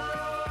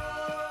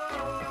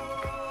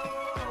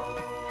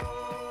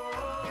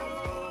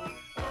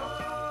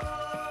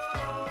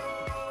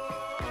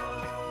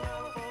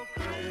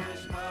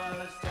 Christmas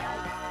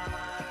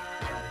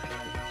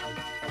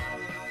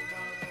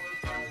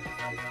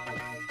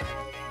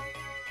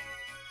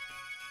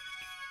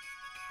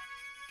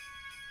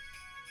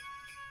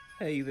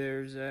Hey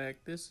there, Zach.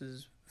 This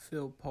is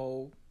Phil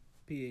Pohl,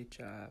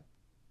 Philpole.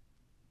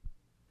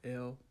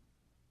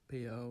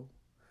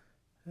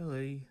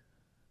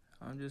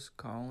 I'm just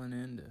calling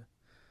in to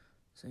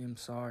say I'm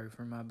sorry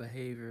for my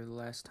behavior the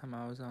last time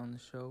I was on the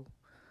show.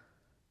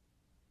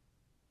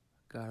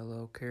 Got a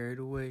little carried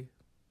away.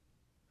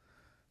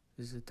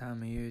 This is the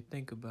time of year to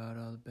think about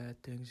all the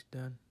bad things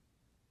done.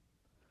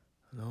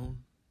 Alone.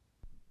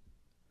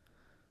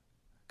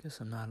 I guess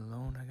I'm not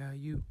alone. I got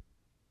you.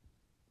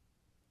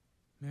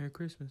 Merry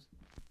Christmas.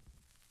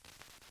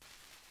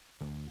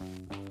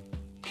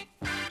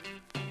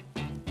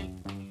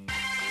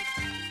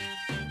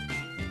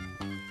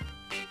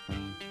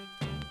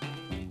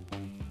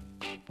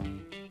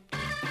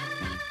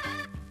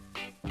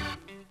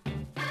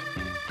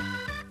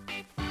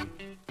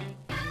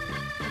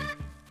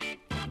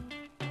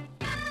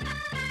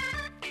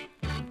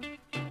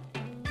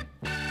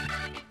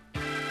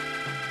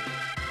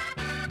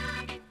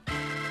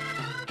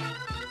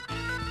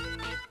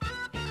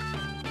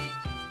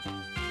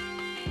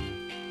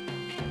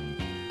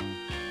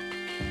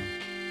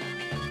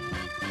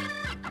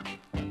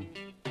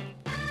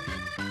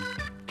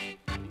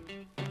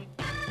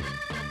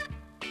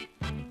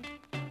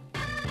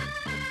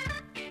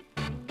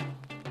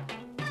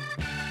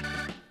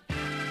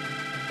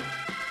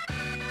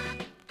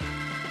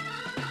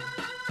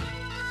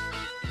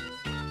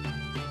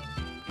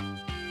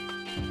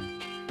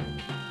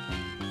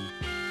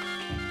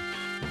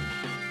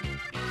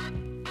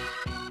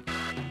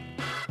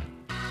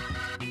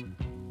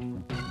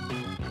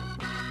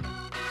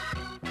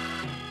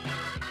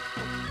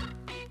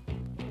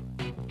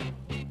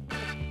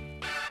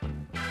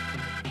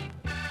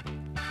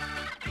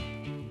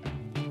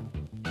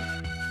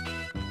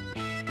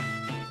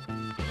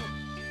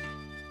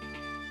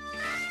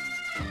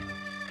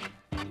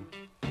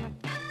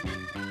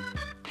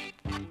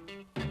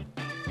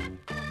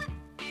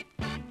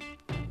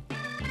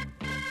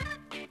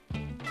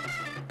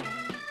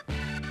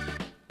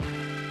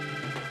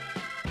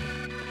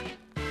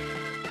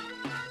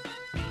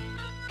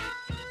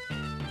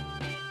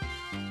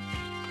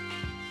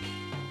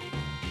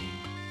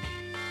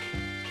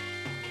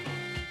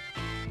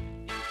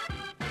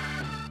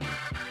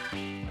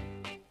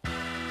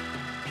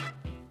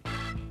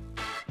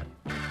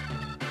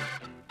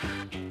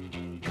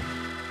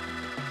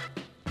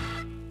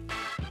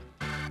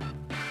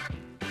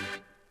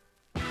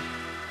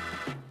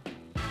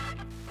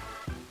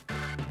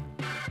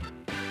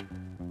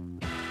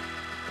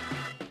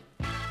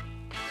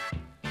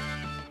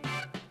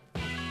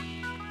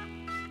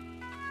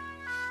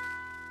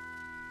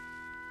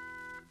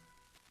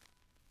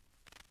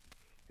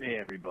 Hey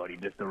everybody,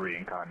 this is the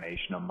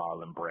reincarnation of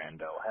Marlon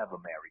Brando. Have a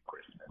Merry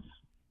Christmas.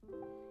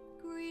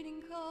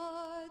 Greeting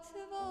cards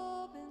have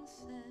all been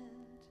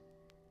sent.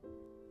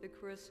 The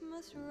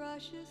Christmas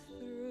rushes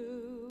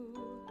through,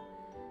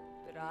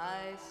 but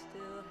I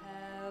still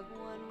have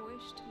one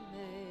wish to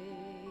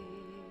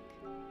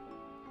make,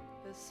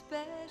 a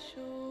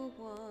special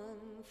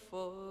one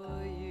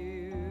for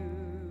you.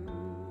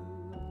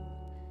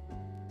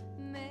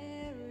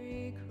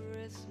 Merry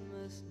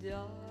Christmas,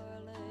 darling.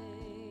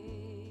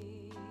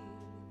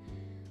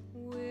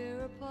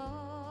 We're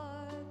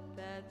apart,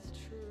 that's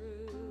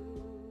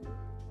true,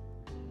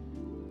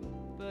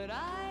 but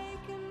I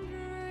can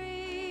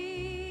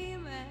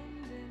dream,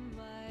 and in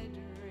my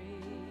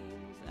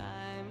dreams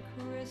I'm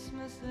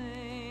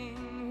Christmasing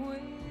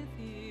with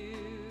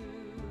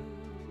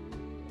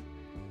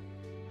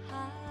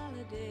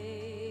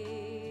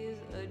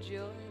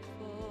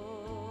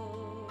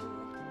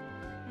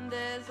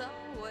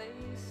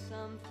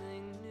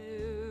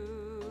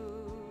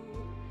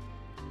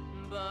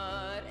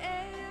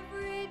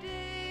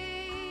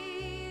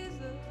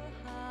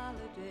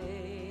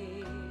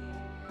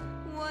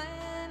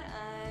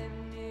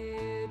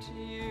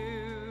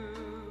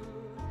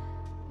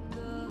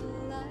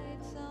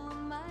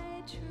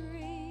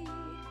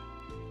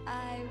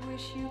I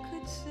wish you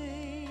could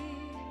see.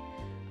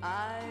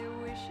 I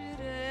wish it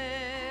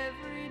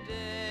every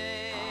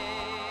day.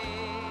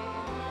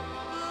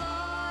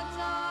 Logs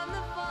on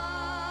the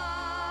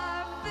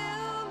fire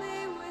fill me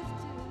with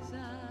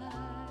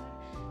desire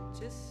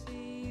to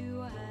see you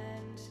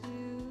and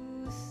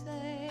to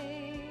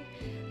say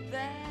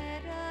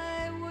that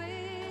I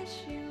wish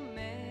you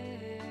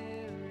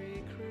Merry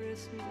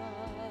Christmas.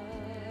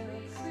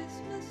 Merry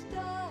Christmas,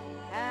 darling.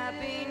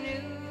 Happy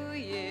New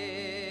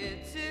Year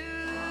too.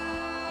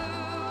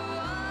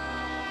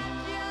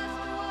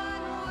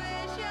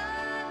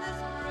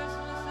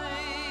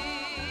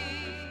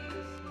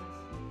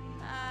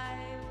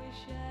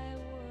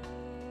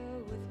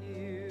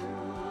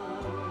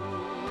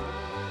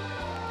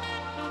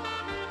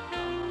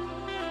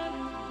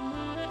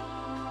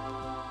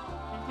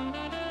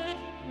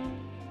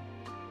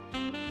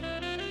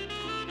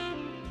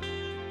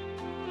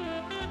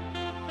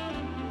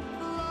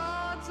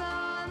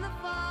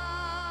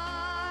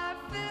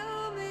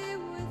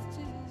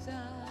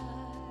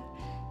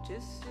 To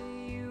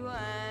see you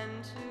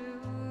and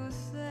to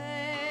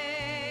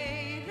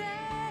say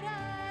that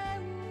I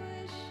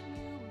wish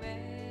you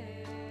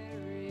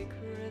Merry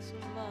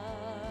Christmas.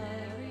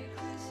 Merry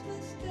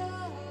Christmas,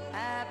 darling.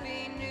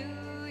 Happy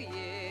New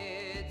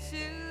Year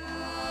too.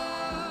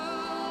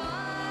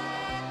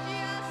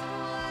 Just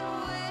one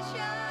wish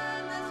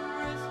on this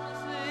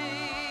Christmas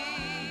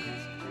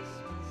Eve.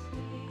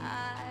 I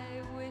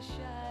wish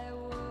I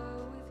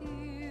were with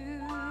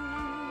you.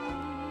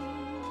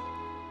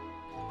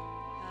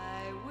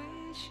 I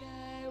wish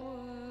I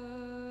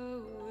were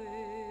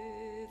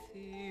with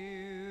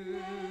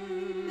you.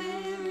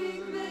 Merry,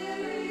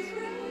 Merry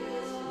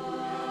Christmas.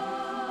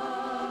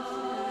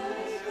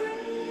 Merry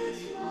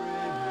Christmas,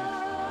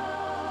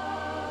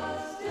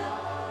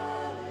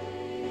 darling.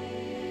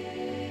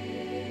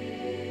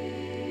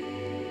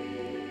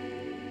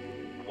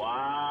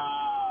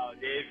 Wow,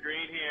 Dave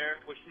Green here,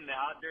 wishing the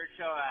Hot Dirt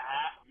Show a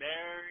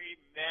Merry,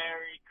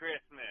 Merry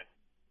Christmas.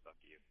 Fuck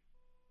you.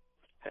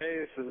 Hey,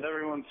 this is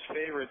everyone's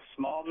favorite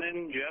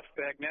Smallman, Jeff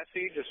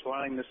Bagnesi, just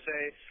wanting to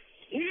say,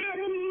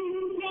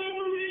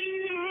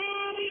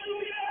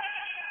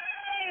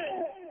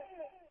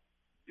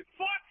 You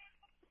fuck!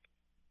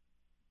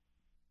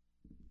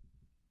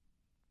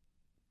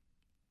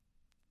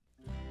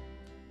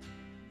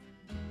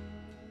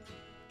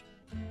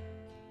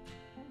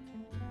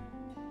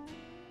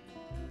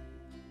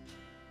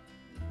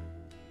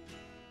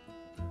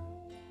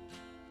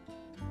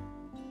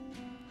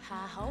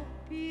 I hope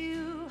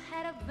you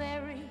had a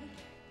very,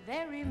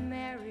 very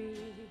merry,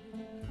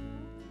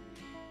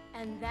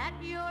 and that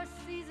your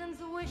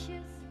season's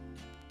wishes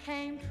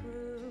came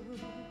true.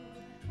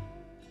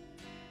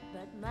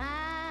 But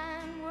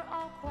mine were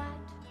all quite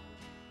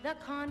the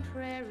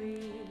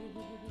contrary,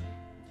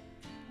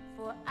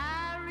 for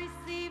I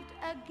received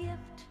a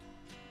gift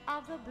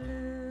of the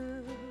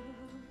blues.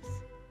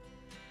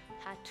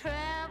 I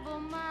travel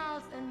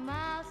miles and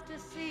miles to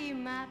see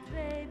my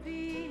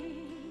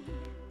baby,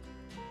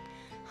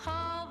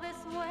 all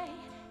this way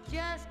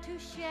just to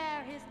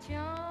share his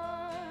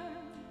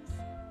charms.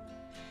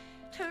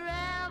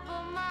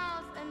 Travel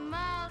miles and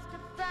miles to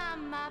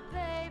find my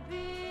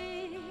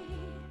baby,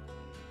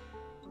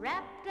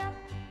 wrapped up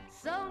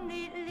so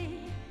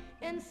neatly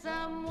in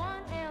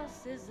someone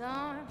else's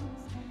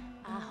arms.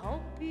 I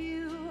hope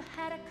you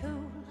had a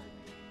cool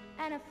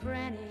and a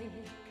frantic,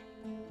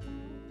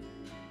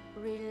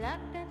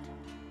 reluctant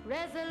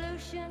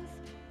resolutions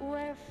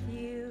were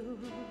few.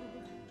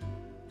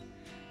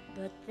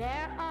 But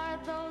there are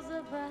those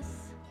of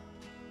us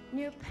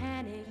near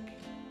panic,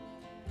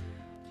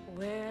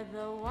 we're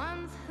the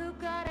ones who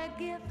got a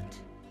gift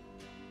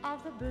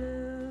of the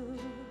blues.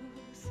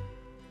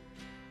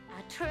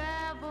 I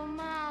travel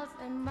miles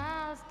and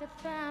miles to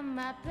find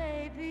my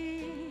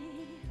baby,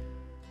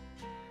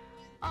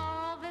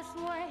 all this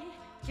way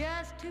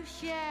just to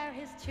share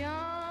his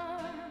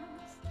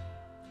charms.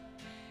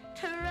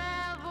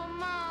 Travel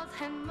miles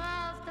and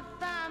miles to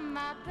find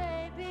my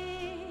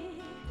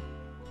baby,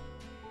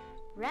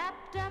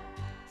 wrapped up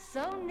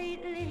so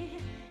neatly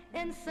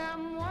in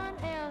someone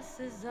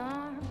else's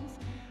arms.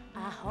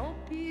 I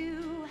hope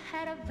you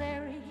had a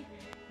very,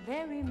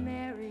 very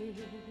merry,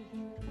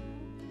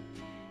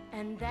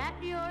 and that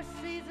your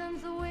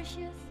season's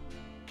wishes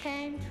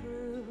came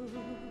true.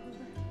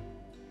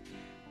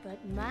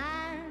 But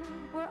mine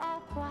were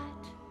all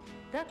quite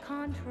the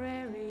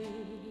contrary,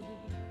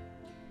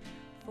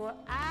 for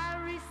I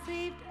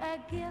received a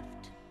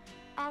gift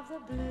of the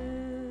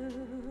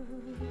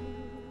blues.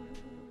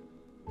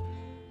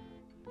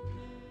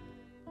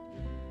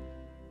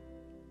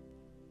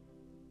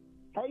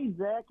 Hey,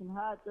 Zach and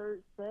Hot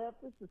Dirt staff,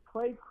 this is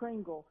Clay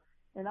Kringle,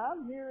 and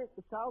I'm here at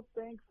the South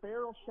Bank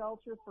Feral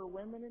Shelter for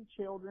Women and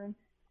Children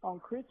on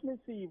Christmas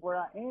Eve, where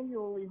I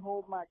annually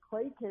hold my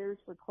Clay Cares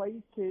for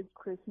Clay's Kids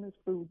Christmas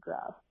food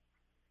drive.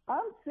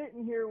 I'm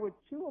sitting here with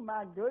two of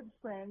my good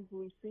friends,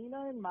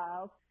 Lucina and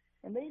Miles,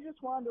 and they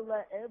just wanted to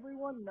let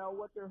everyone know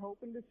what they're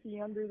hoping to see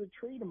under the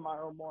tree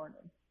tomorrow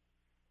morning.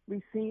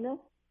 Lucina,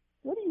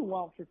 what do you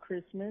want for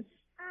Christmas?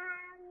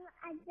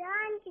 A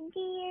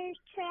Deere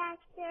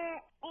tractor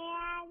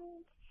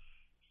and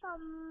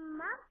some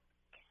muck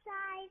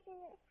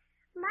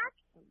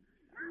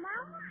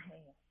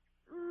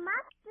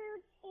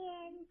boots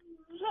and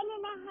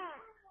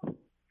 10.5.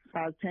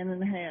 Size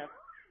 10.5.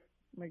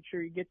 Make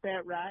sure you get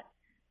that right.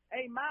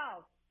 Hey,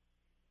 Miles,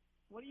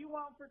 what do you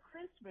want for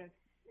Christmas?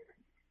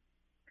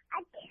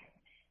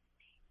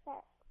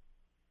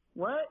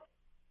 What?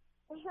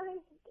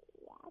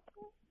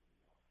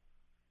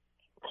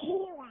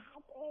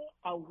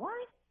 A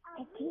what?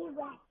 A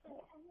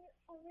T-Raptor.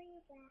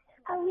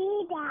 A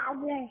weed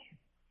whacker.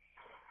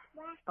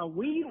 A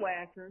weed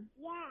whacker?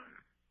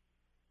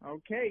 Yeah.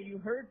 Okay, you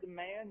heard the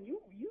man. You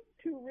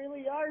two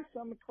really are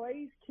some of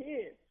Clay's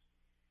kids.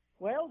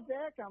 Well,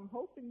 Jack, I'm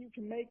hoping you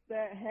can make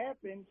that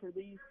happen for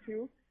these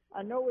two.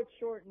 I know it's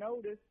short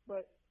notice,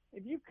 but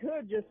if you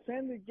could just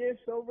send the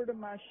gifts over to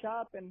my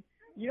shop, and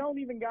you don't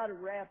even got to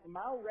wrap them.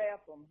 I'll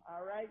wrap them,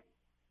 all right?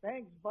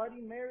 Thanks,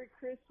 buddy. Merry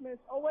Christmas.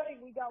 Oh, wait,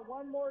 we got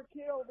one more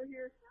kid over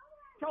here.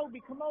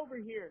 Toby, come over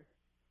here.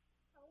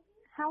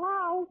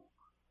 Hello?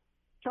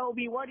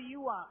 Toby, what do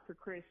you want for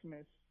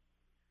Christmas?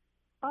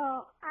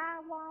 I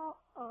want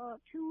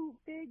 2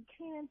 big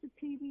cans of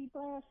PB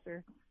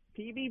Blaster.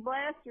 PB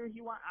Blasters,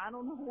 you want? I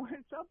don't know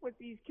what's up with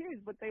these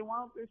kids, but they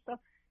want this stuff.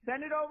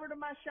 Send it over to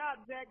my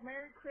shop, Zach.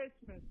 Merry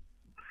Christmas.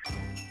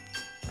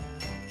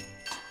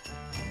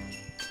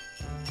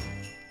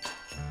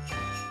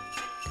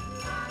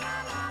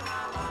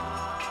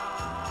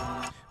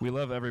 We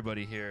love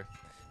everybody here,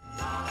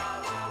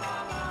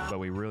 but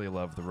we really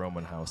love the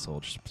Roman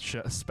household.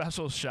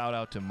 Special shout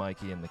out to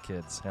Mikey and the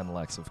kids, and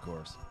Lex, of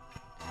course,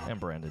 and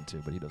Brandon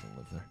too, but he doesn't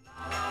live there.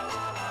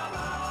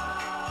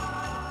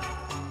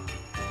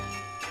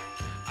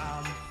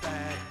 I'm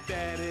Fat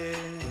Daddy.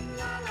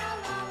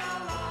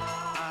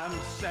 I'm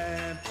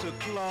Santa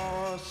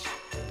Claus.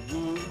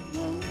 Woo,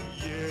 woo,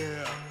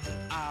 yeah.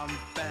 I'm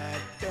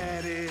Fat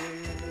Daddy.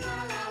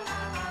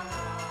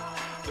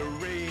 The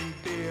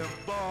reindeer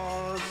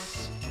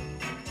boss.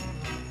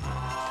 I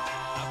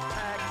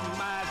packed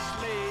my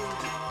sleigh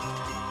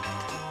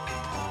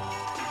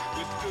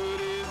with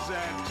goodies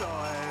and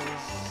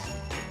toys.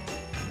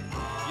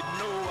 You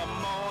know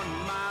I'm on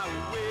my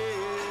way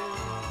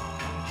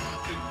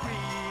to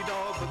greet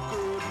all the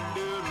good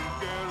little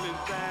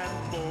girlies and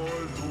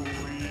boys. Oh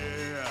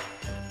yeah,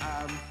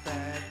 I'm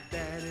Fat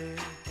Daddy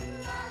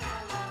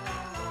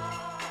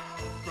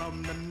from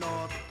the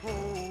North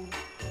Pole.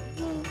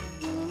 Woo,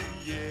 woo,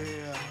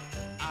 yeah,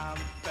 I'm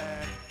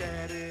Fat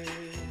Daddy,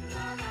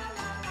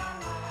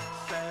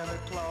 Santa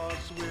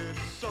Claus with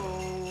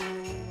soul.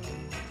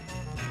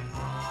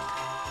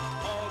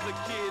 All the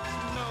kids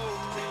know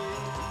me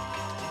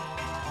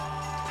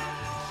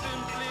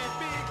simply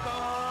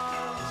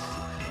because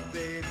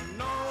they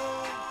know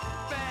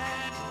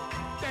Fat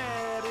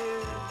Daddy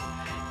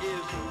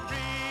is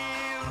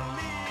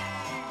really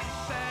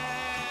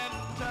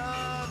Santa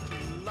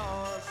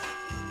Claus.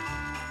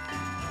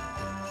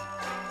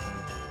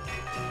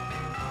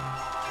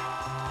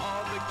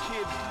 All the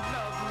kids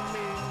love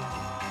me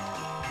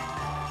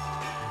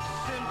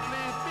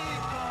simply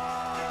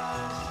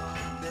because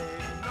they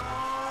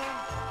know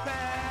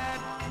Fat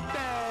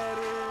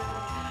Daddy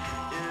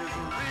is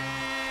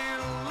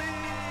really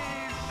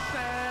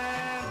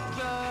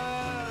Santa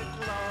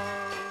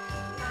Claus.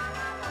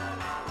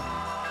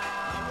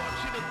 I want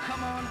you to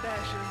come on,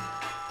 Dasher.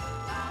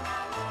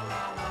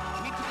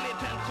 Meet the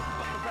glitter and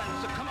super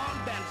prancer. Come on,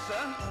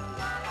 Dancer.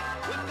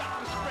 We've got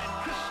to spread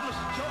Christmas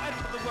joy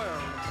to the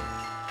world.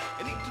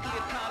 And each of the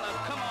Atala,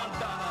 come on,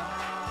 Donna.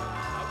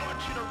 I want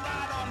you to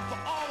ride on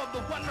for all of the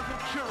wonderful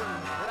children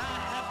that I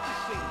have to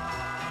see.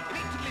 And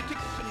each of the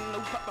Dixon, no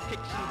Papa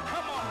Kixon,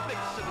 come on,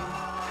 Vixen.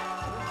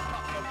 Oh,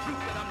 Papa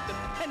Fruit, that I'm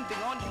depending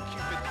on you,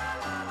 Cupid.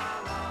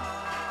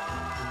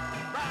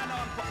 Ride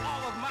on for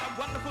all of my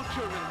wonderful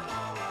children.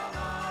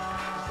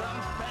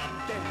 Some Fat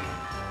Daddy,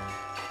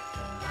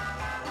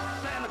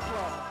 Santa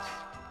Claus.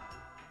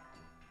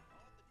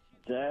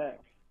 Jack,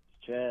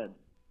 it's Chad.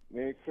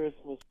 Merry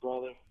Christmas,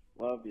 brother.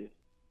 Love you.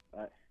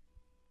 Bye.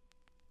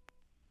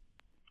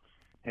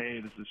 Hey,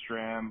 this is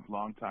Shram,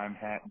 longtime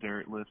Hat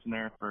Dirt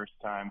listener, first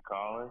time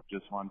caller.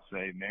 Just want to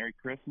say Merry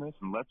Christmas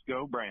and let's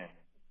go, Brandon.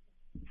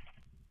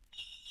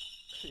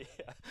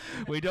 Yeah.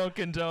 We don't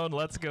condone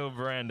Let's Go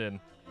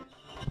Brandon.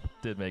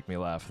 Did make me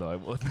laugh, though, I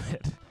will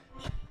admit.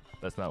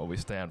 That's not what we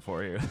stand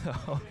for here,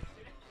 though.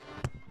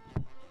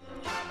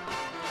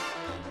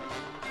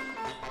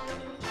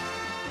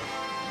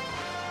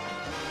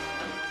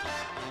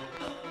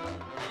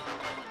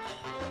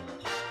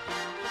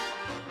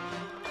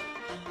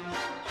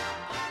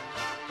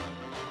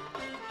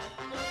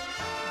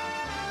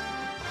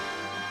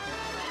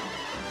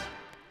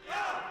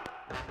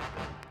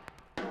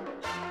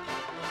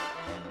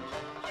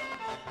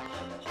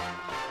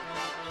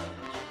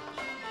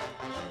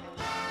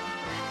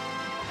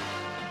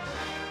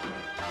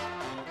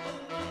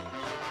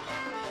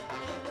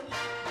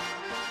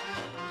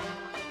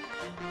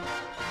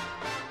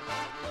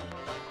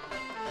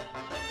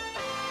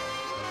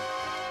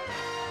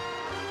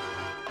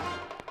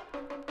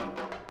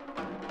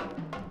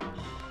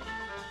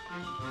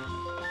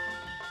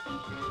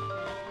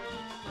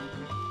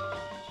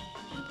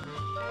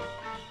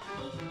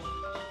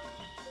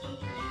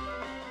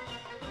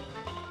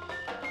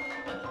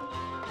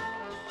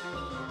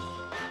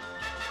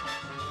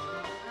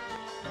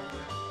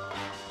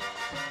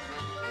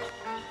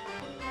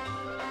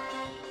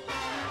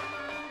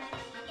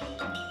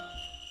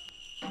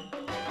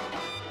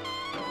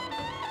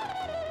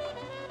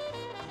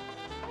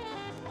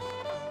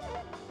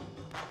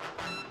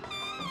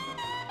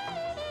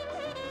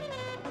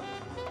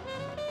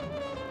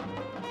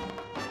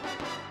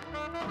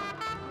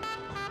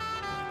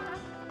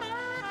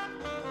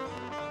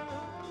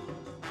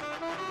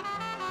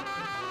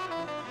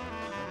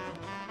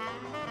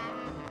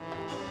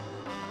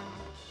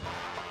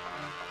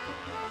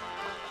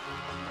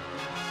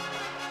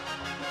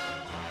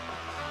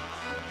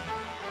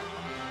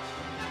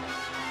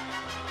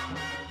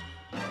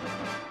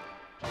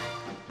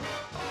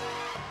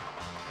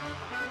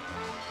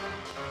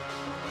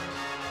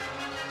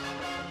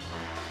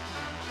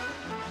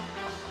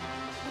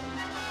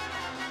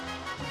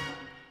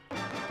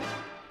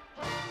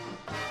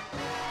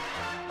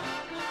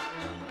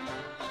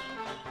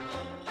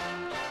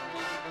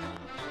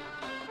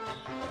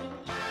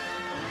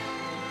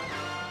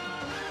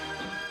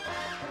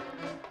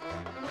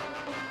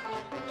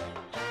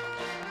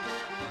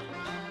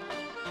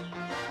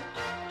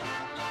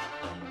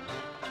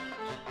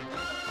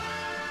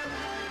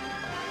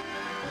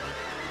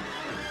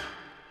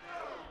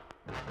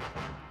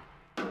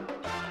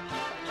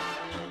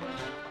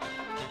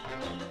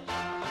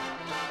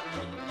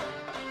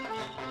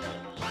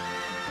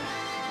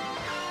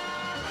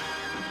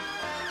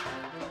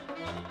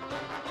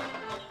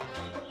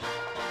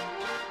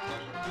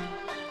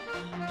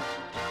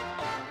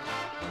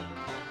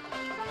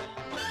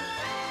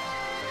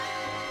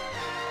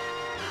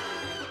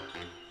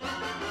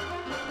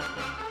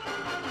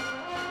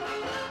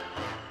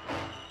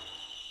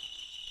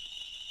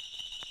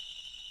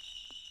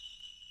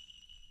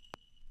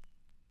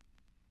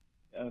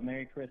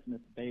 Merry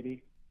Christmas,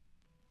 baby.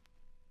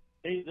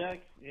 Hey, Zach,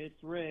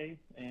 it's Ray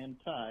and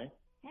Ty.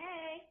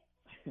 Hey.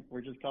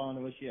 We're just calling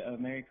to wish you a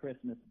Merry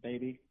Christmas,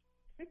 baby,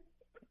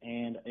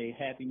 and a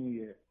Happy New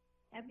Year.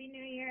 Happy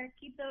New Year.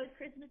 Keep those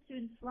Christmas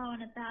tunes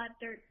flowing at the Hot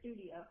Dirt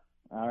Studio.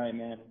 All right,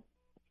 man.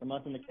 From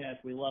us in the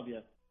cast, we love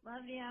you.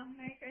 Love you.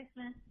 Merry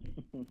Christmas.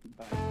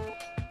 Bye.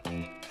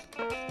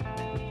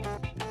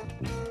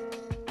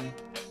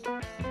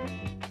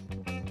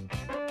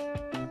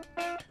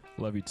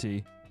 Love you,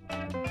 T.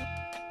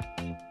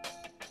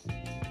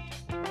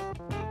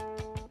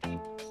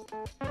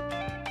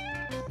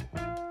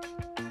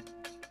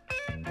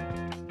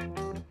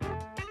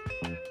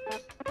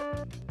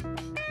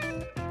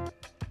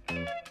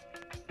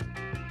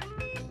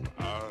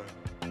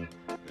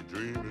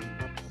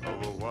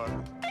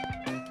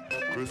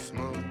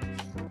 Christmas,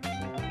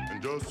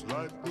 and just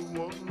like the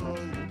one I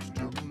used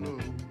to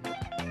love,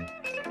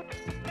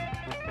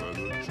 where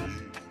the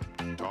tree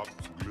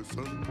tops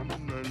glisten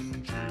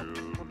and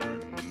children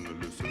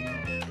listen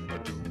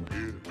to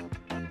hear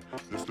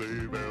the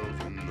sleigh bells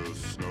in the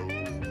snow.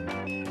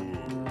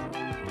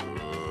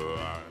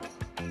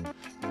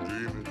 I'm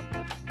dreaming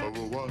of a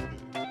white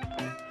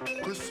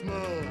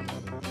Christmas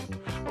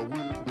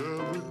with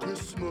every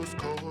Christmas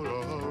card I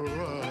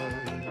write.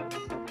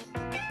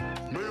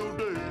 May your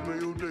days, may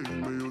your days,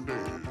 may your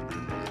days be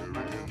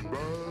merry and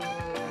bright.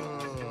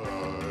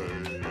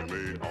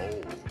 May all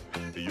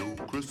your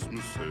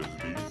Christmases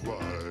be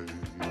white.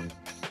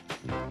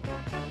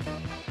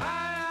 I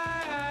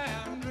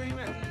am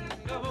dreaming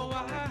of a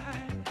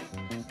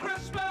white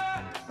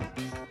Christmas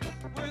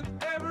with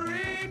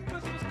every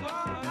Christmas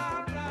card I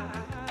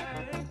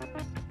write,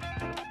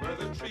 where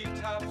the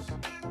treetops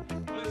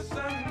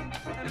glisten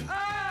and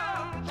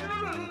all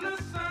children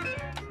listen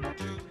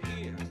to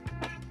hear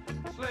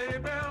sleigh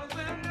bells in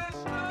the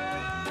snow.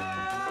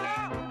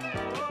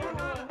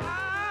 Oh,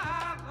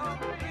 I'm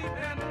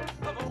dreaming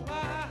of a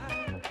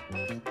white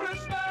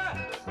Christmas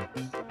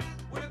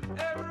with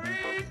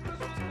every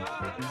Christmas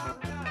card I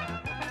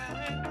write.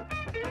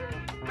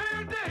 May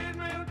your days,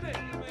 may your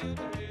days, may your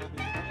days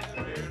be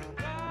merry and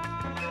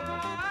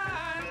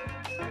bright.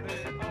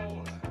 May all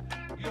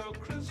your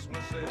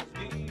Christmases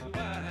be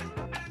white.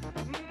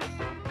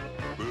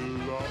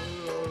 Well, I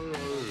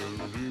am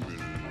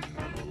dreaming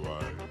of a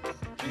white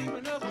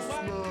Dreaming of a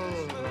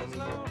white Christmas,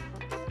 Lord.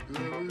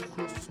 every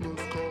Christmas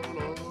call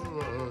I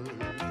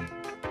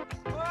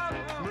write.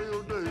 May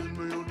your days,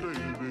 may your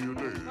days, may your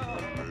days be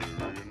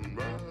merry and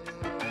bright.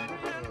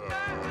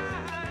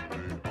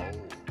 May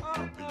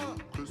all your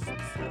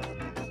Christmases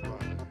be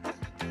white.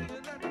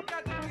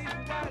 Got to be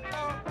white,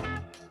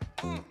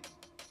 Lord.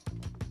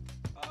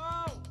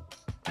 Oh,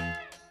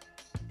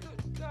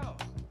 good God.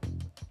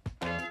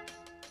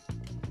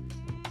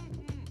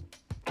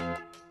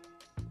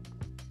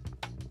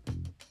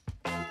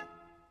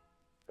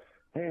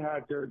 Hey,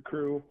 Hot Dirt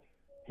Crew.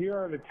 Here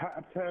are the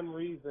top 10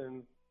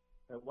 reasons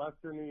that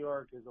Western New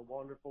York is a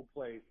wonderful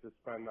place to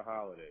spend the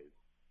holidays.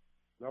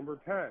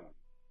 Number 10,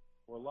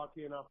 we're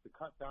lucky enough to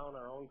cut down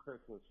our own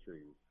Christmas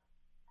trees.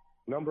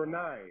 Number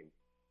 9,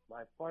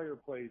 my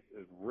fireplace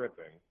is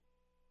ripping.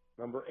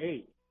 Number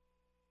 8,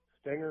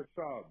 Stinger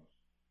subs.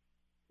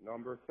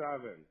 Number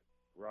 7,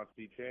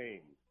 rusty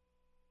chains.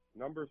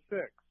 Number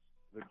 6,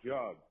 the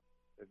jug.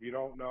 If you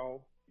don't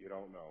know, you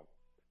don't know.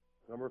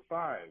 Number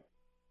 5,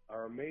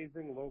 our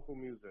amazing local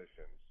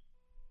musicians.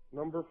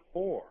 Number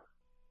 4,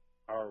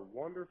 our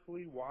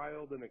wonderfully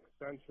wild and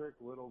eccentric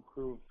little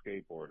crew of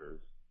skateboarders.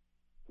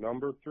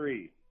 Number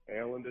 3,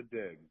 Alan to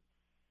Diggs.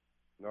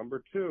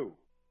 Number 2,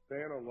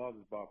 Santa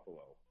loves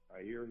Buffalo.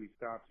 I hear he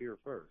stops here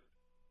first.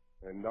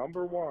 And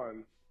number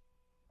 1,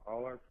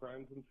 all our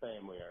friends and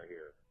family are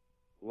here.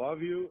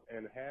 Love you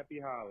and happy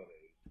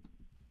holidays.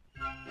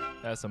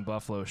 That's some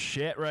Buffalo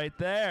shit right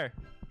there.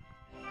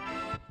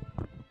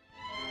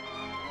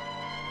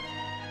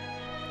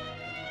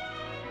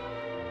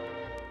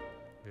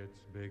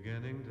 It's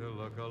beginning to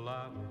look a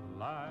lot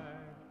like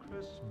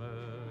Christmas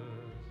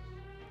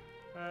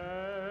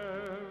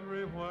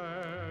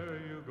everywhere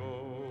you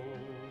go.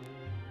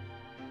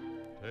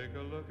 Take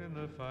a look in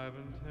the 5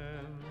 and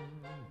 10,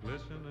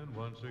 glistening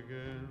once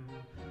again,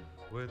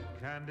 with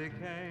candy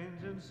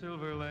canes and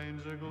silver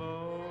lanes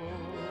aglow.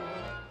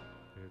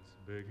 It's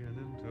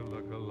beginning to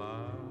look a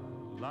lot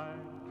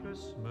like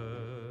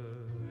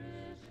Christmas.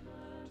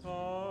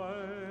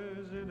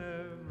 Toys in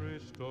every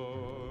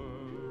store.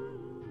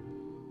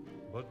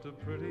 But the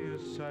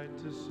prettiest sight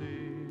to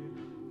see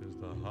is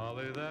the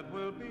holly that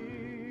will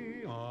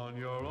be on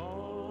your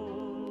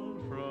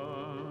own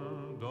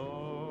front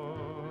door.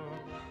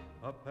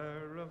 A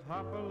pair of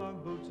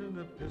hop-along boots and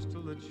a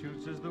pistol that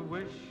shoots is the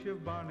wish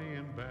of Barney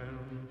and Ben.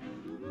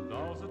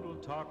 Dolls that will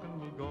talk and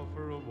will go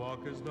for a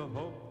walk is the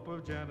hope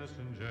of Janice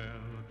and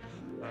Jen.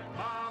 And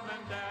Mom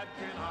and Dad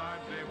can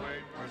hardly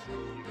wait for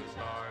school to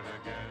start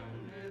again.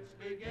 It's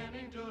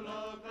beginning to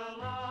look a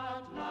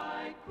lot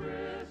like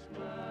Christmas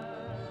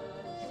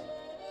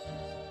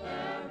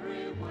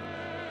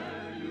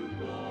everywhere you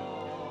go.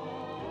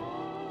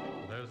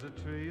 There's a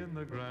tree in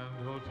the Grand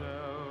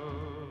Hotel,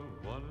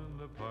 one in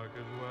the park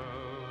as well.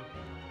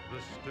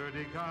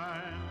 sturdy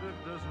kind that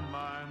doesn't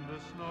mind the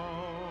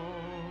snow.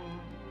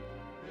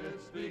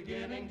 It's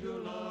beginning to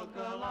look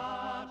a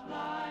lot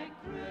like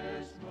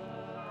Christmas.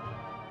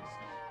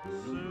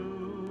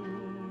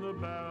 Soon the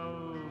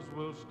bells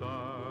will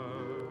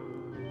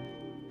start,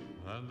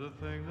 and the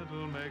thing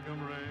that'll make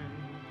them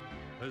ring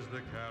is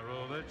the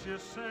carol that you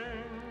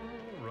sing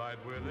right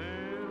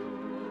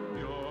within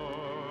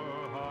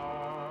your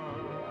heart.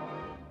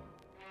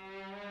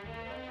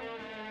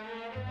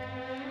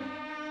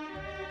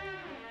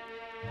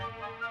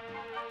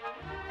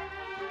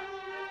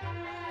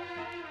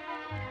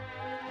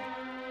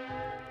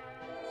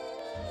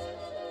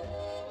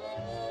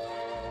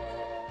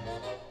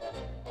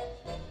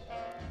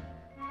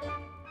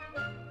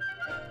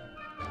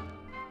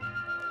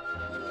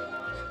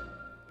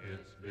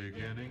 It's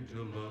beginning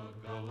to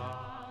look a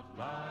lot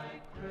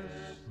like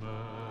Christmas.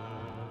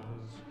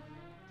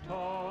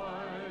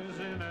 Toys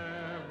in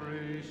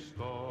every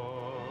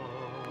store,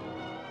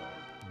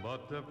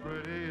 but the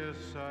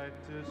prettiest sight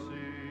to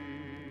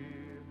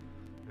see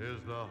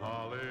is the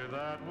holly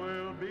that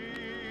will be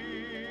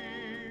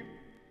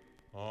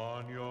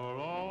on your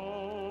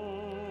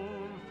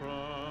own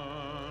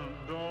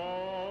front door.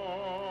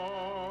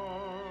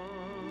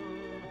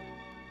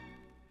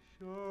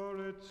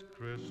 Sure, it's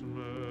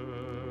Christmas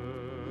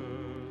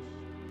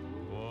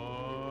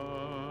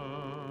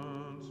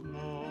once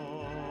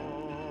more.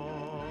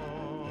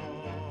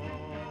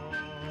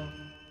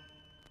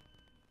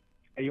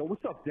 Hey, yo,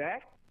 what's up,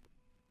 Zach?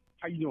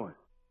 How you doing?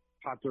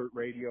 Hot Dirt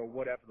Radio,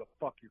 whatever the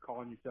fuck you're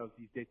calling yourselves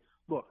these days.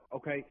 Look,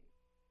 okay,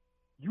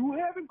 you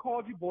haven't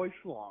called your boy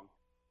Schlong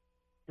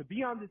to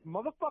be on this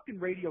motherfucking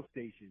radio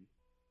station,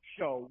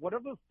 show,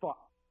 whatever the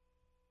fuck,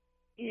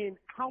 in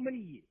how many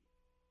years?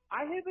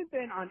 I haven't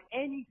been on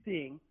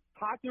anything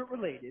Hot Dirt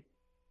related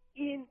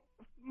in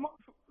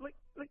like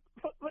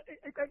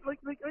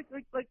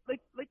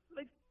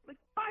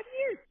 5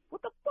 years.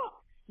 What the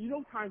fuck? You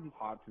know times is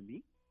hard for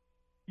me.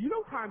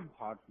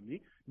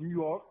 New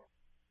York,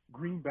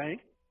 Green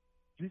Bank,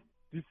 just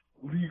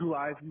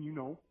legalizing,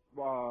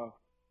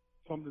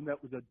 something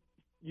that was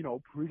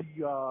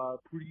pretty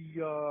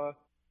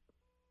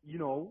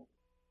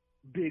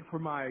big for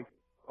my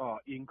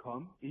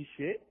income and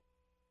shit.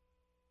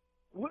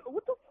 What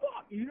the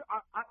fuck?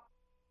 I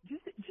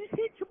just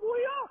hit your boy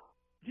up.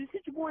 Just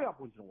hit your boy up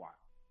once in a while.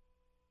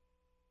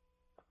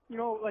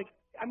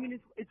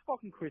 It's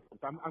fucking Christmas.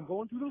 I'm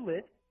going through the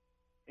list,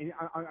 and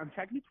I'm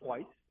checking it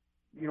twice.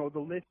 The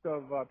list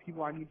of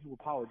people I need to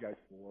apologize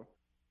for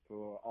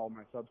all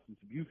my substance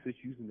abuse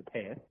issues in the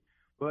past.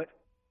 But,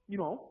 I'm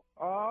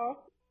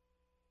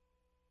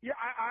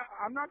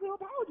not going to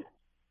apologize.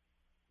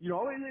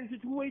 It's a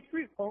two-way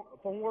street.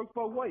 Phone works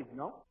both ways, you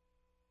know?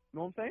 You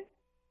know what I'm saying?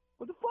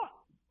 What the fuck?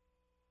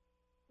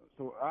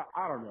 So,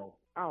 I don't know.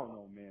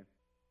 Man.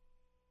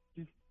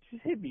 Just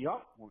hit me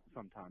up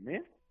sometime,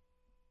 man.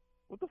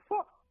 What the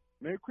fuck?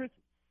 Merry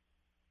Christmas.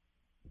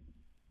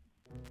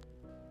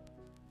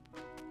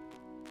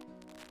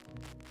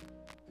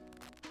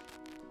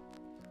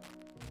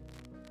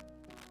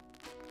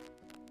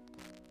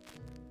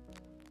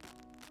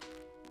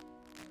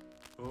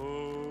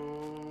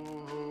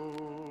 Oh,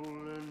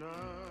 holy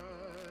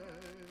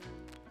night,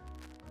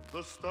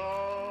 the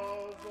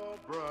stars are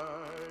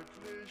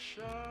brightly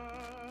shining.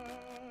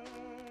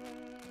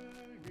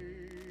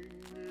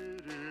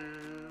 It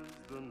is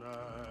the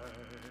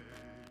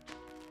night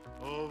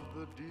of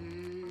the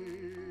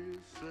dear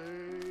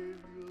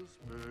Savior's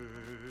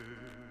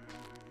birth.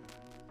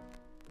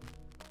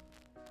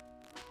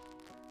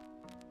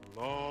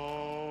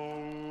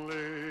 Long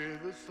lay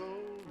the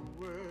soul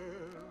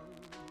dwell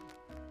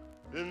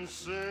in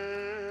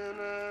sin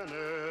and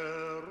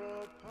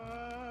error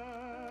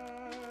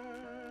pining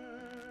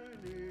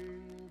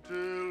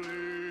till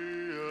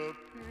he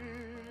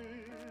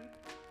appeared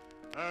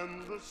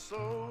and the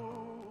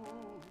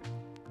soul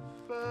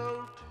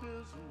felt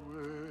his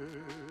way.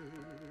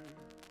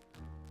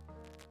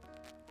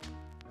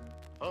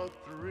 A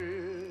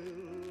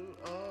thrill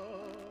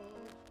of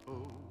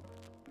hope.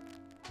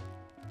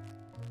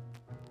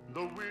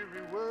 The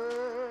weary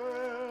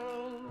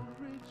world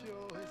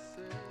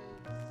rejoices,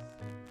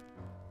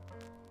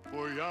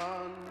 for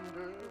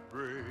yonder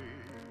breaks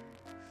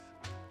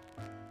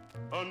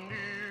a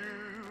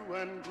new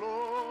and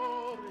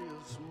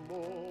glorious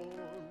morn.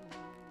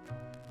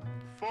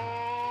 Fall,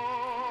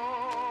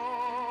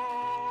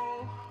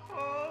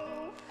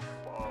 oh,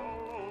 fall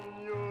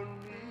on your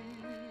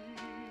knees.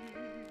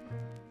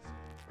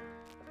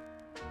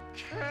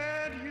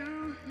 Can't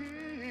you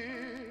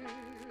hear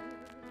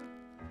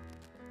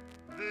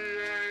the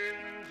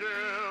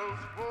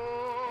angels' voices?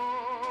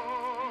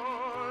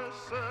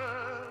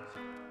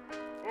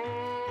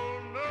 Oh,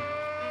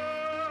 night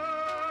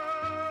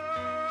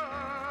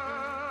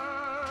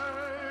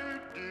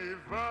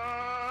divine,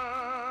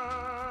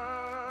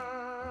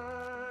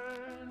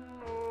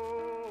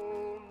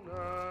 oh,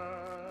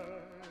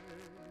 night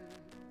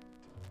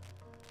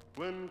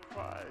when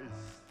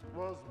Christ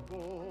was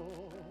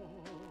born.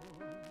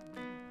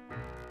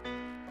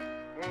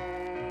 Oh,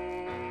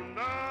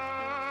 night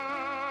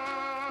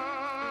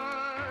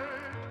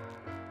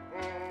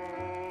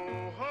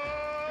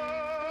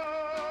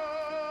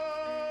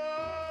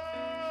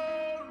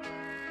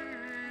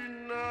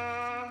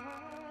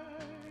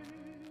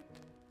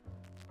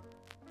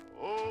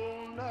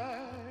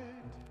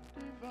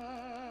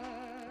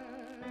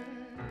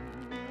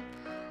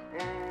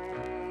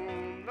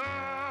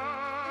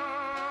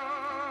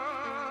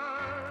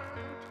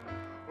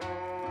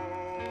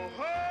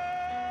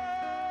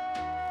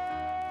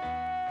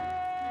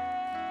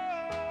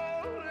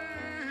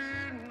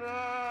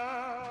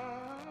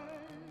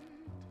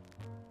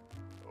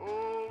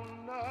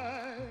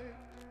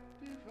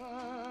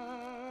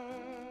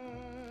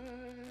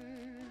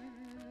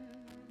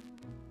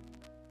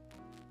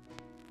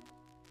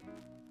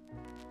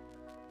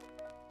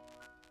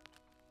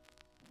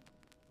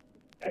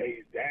Hey,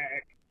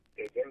 Zach,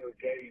 it's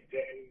Hurricane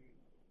Dave.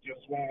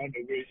 Just wanted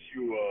to wish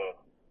you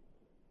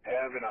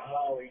having a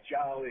holly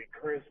jolly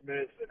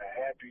Christmas and a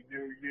happy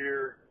New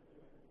Year.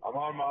 I'm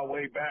on my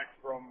way back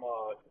from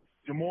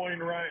Des Moines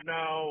right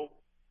now.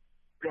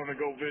 Gonna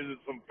go visit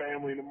some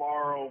family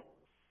tomorrow.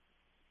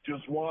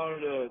 Just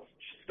wanted to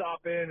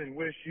stop in and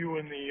wish you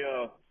and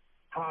the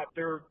Hot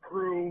Dirt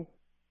crew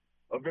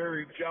a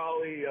very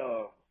jolly,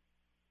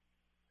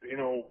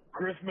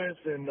 Christmas,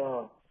 and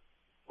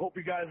hope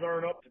you guys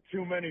aren't up to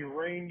too many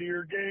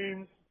reindeer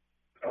games.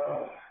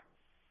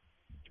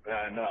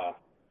 And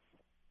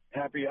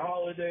happy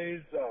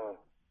holidays,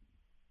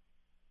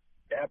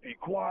 happy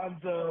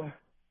Kwanzaa,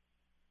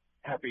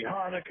 happy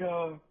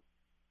Hanukkah,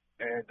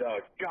 and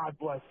God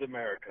bless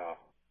America.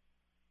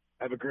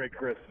 Have a great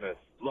Christmas.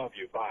 Love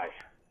you. Bye.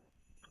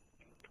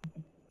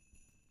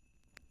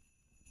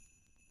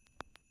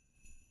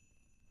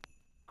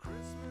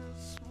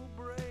 Christmas will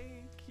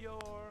break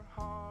your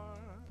heart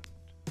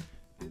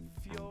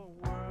if your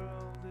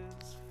world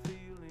is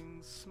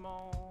feeling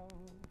small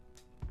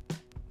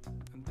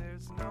and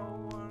there's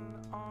no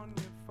one on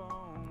your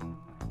phone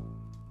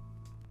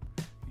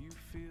you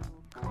feel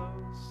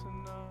close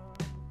enough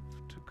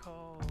to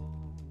call.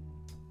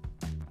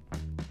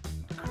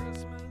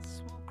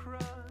 Christmas will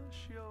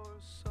crush your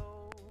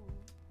soul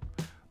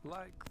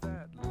like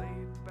that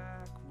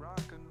laid-back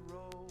rock and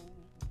roll,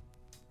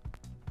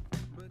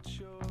 but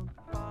your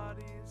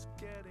body's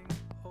getting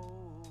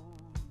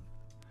old.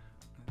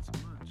 It's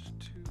much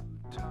too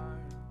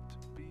tired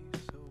to be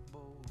so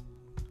bold.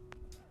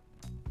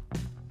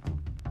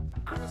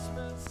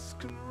 Christmas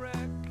can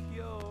wreck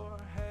your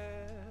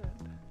head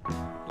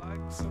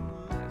like some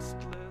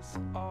listless,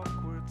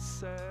 awkward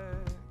sex,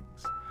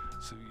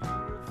 so you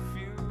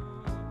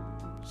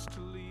refuse to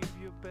leave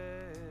your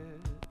bed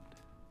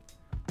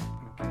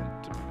and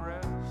get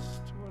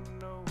depressed when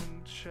no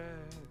one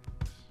checks.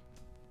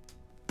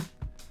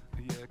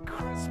 Yeah,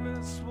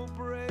 Christmas will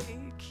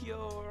break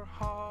your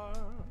heart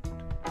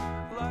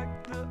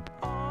like the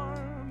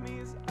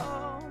armies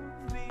of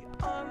the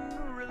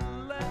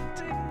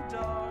unrelenting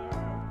dark.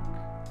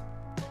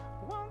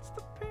 Once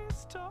the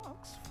peace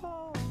talks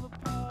fall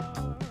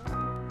apart,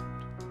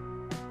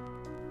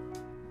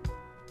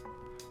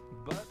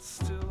 but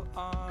still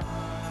I'm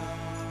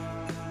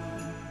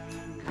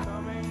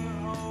coming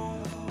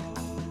home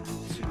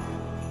to you.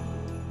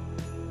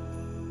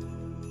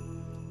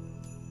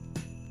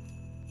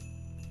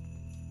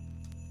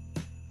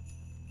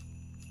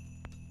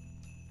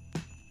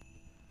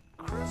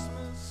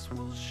 Christmas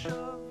will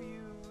shove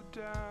you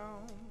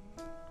down,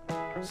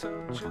 so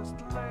just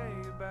lay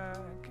back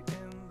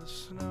in the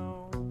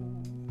snow.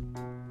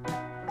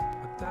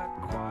 But that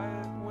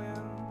quiet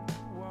wind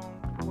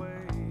won't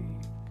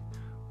wake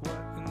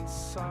what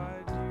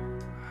inside you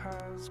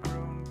has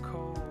grown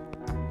cold.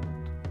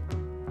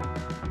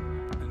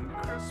 And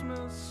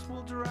Christmas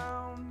will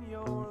drown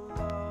your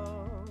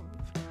love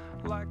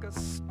like a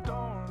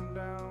storm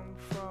down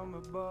from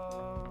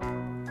above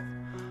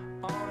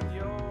on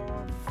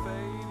your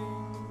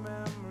fading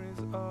memories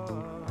of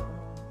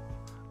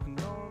a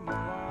normal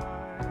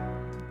life.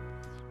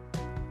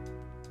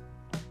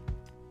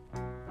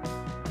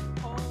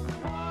 All the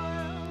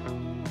while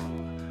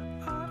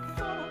I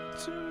thought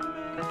to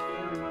make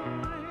you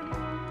mine,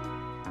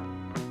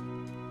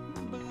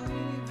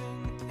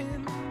 believing in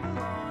the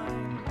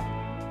line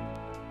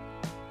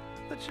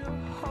that your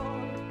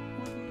heart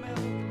would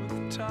melt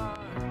with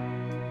time.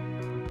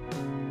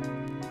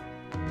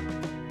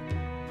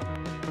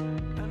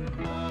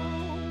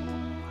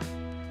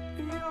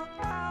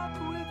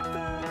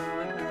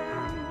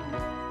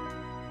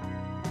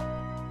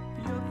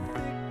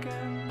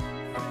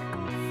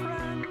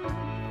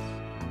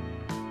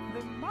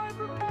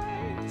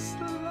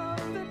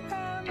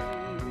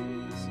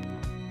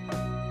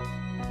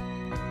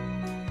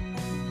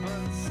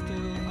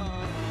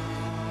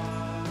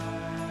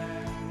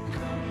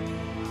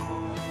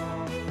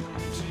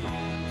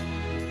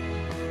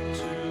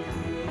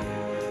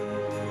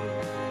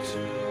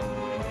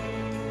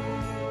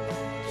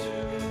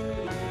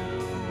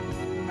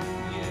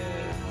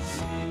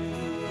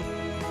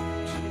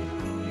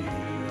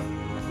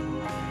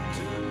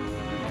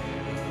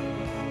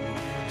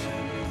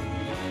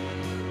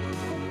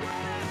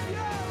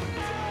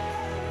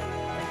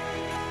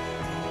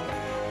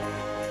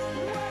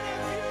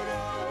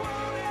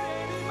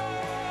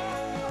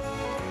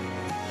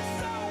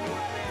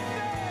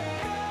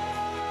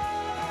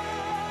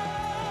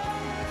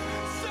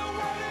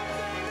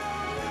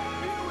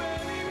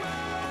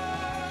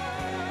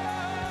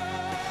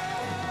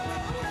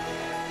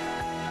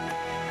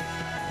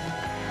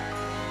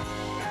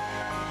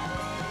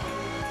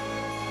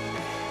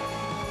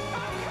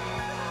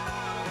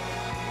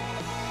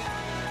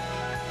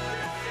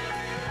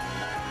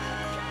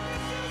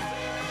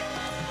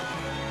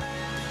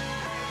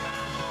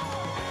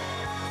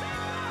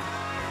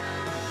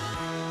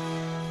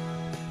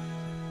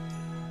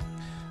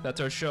 That's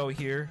our show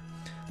here.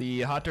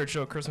 The Hot Dirt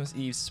Show Christmas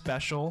Eve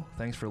special.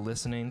 Thanks for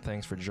listening.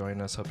 Thanks for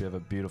joining us. Hope you have a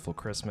beautiful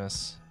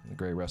Christmas and a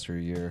great rest of your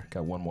year.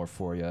 Got one more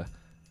for you.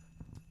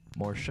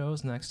 More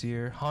shows next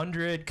year.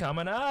 100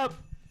 coming up.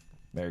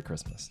 Merry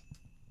Christmas.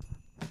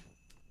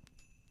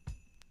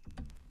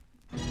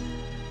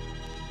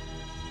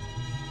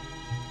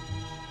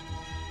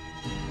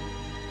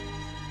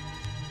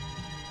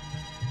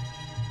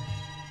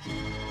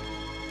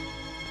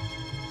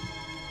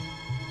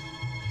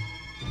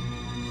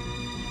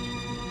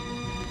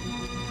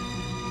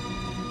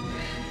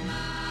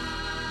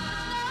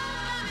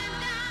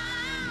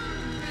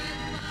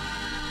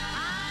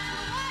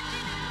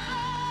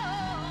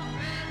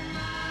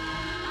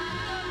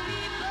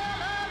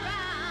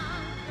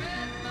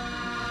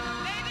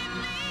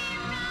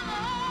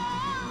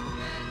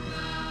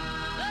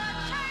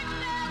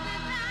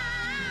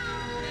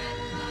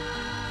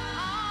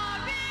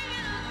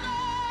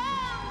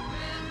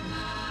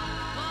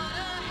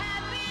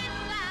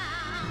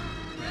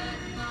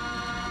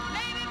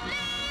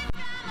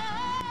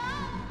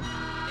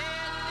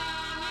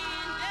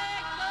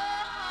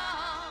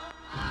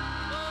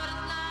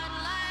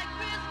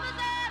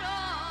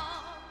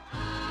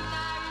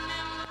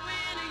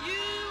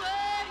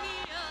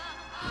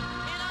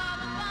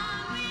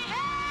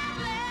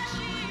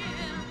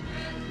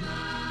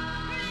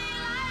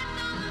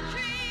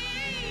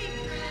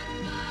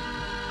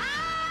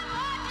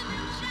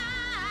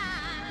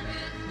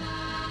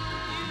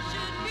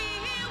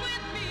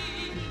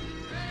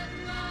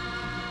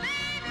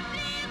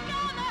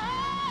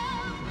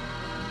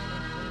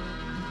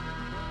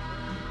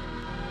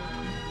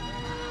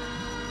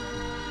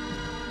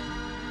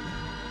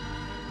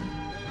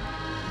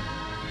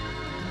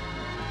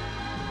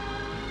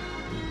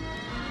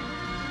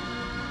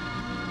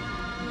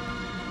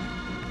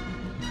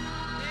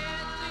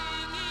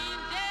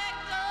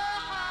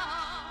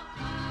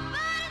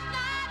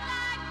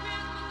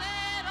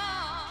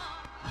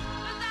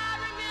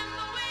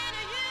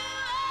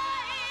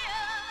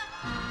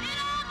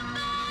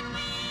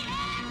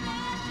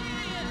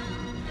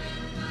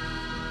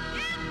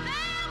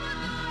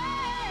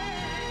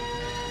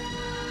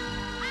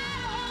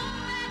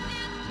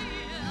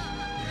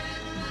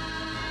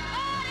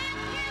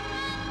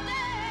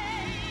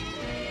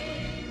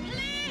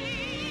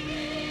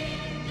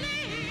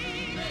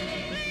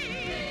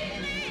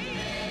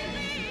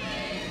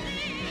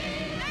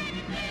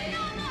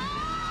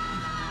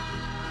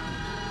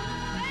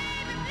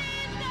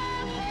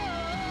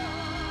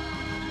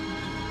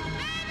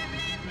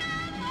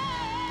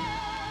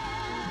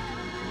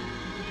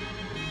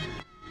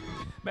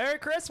 Merry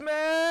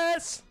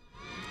Christmas!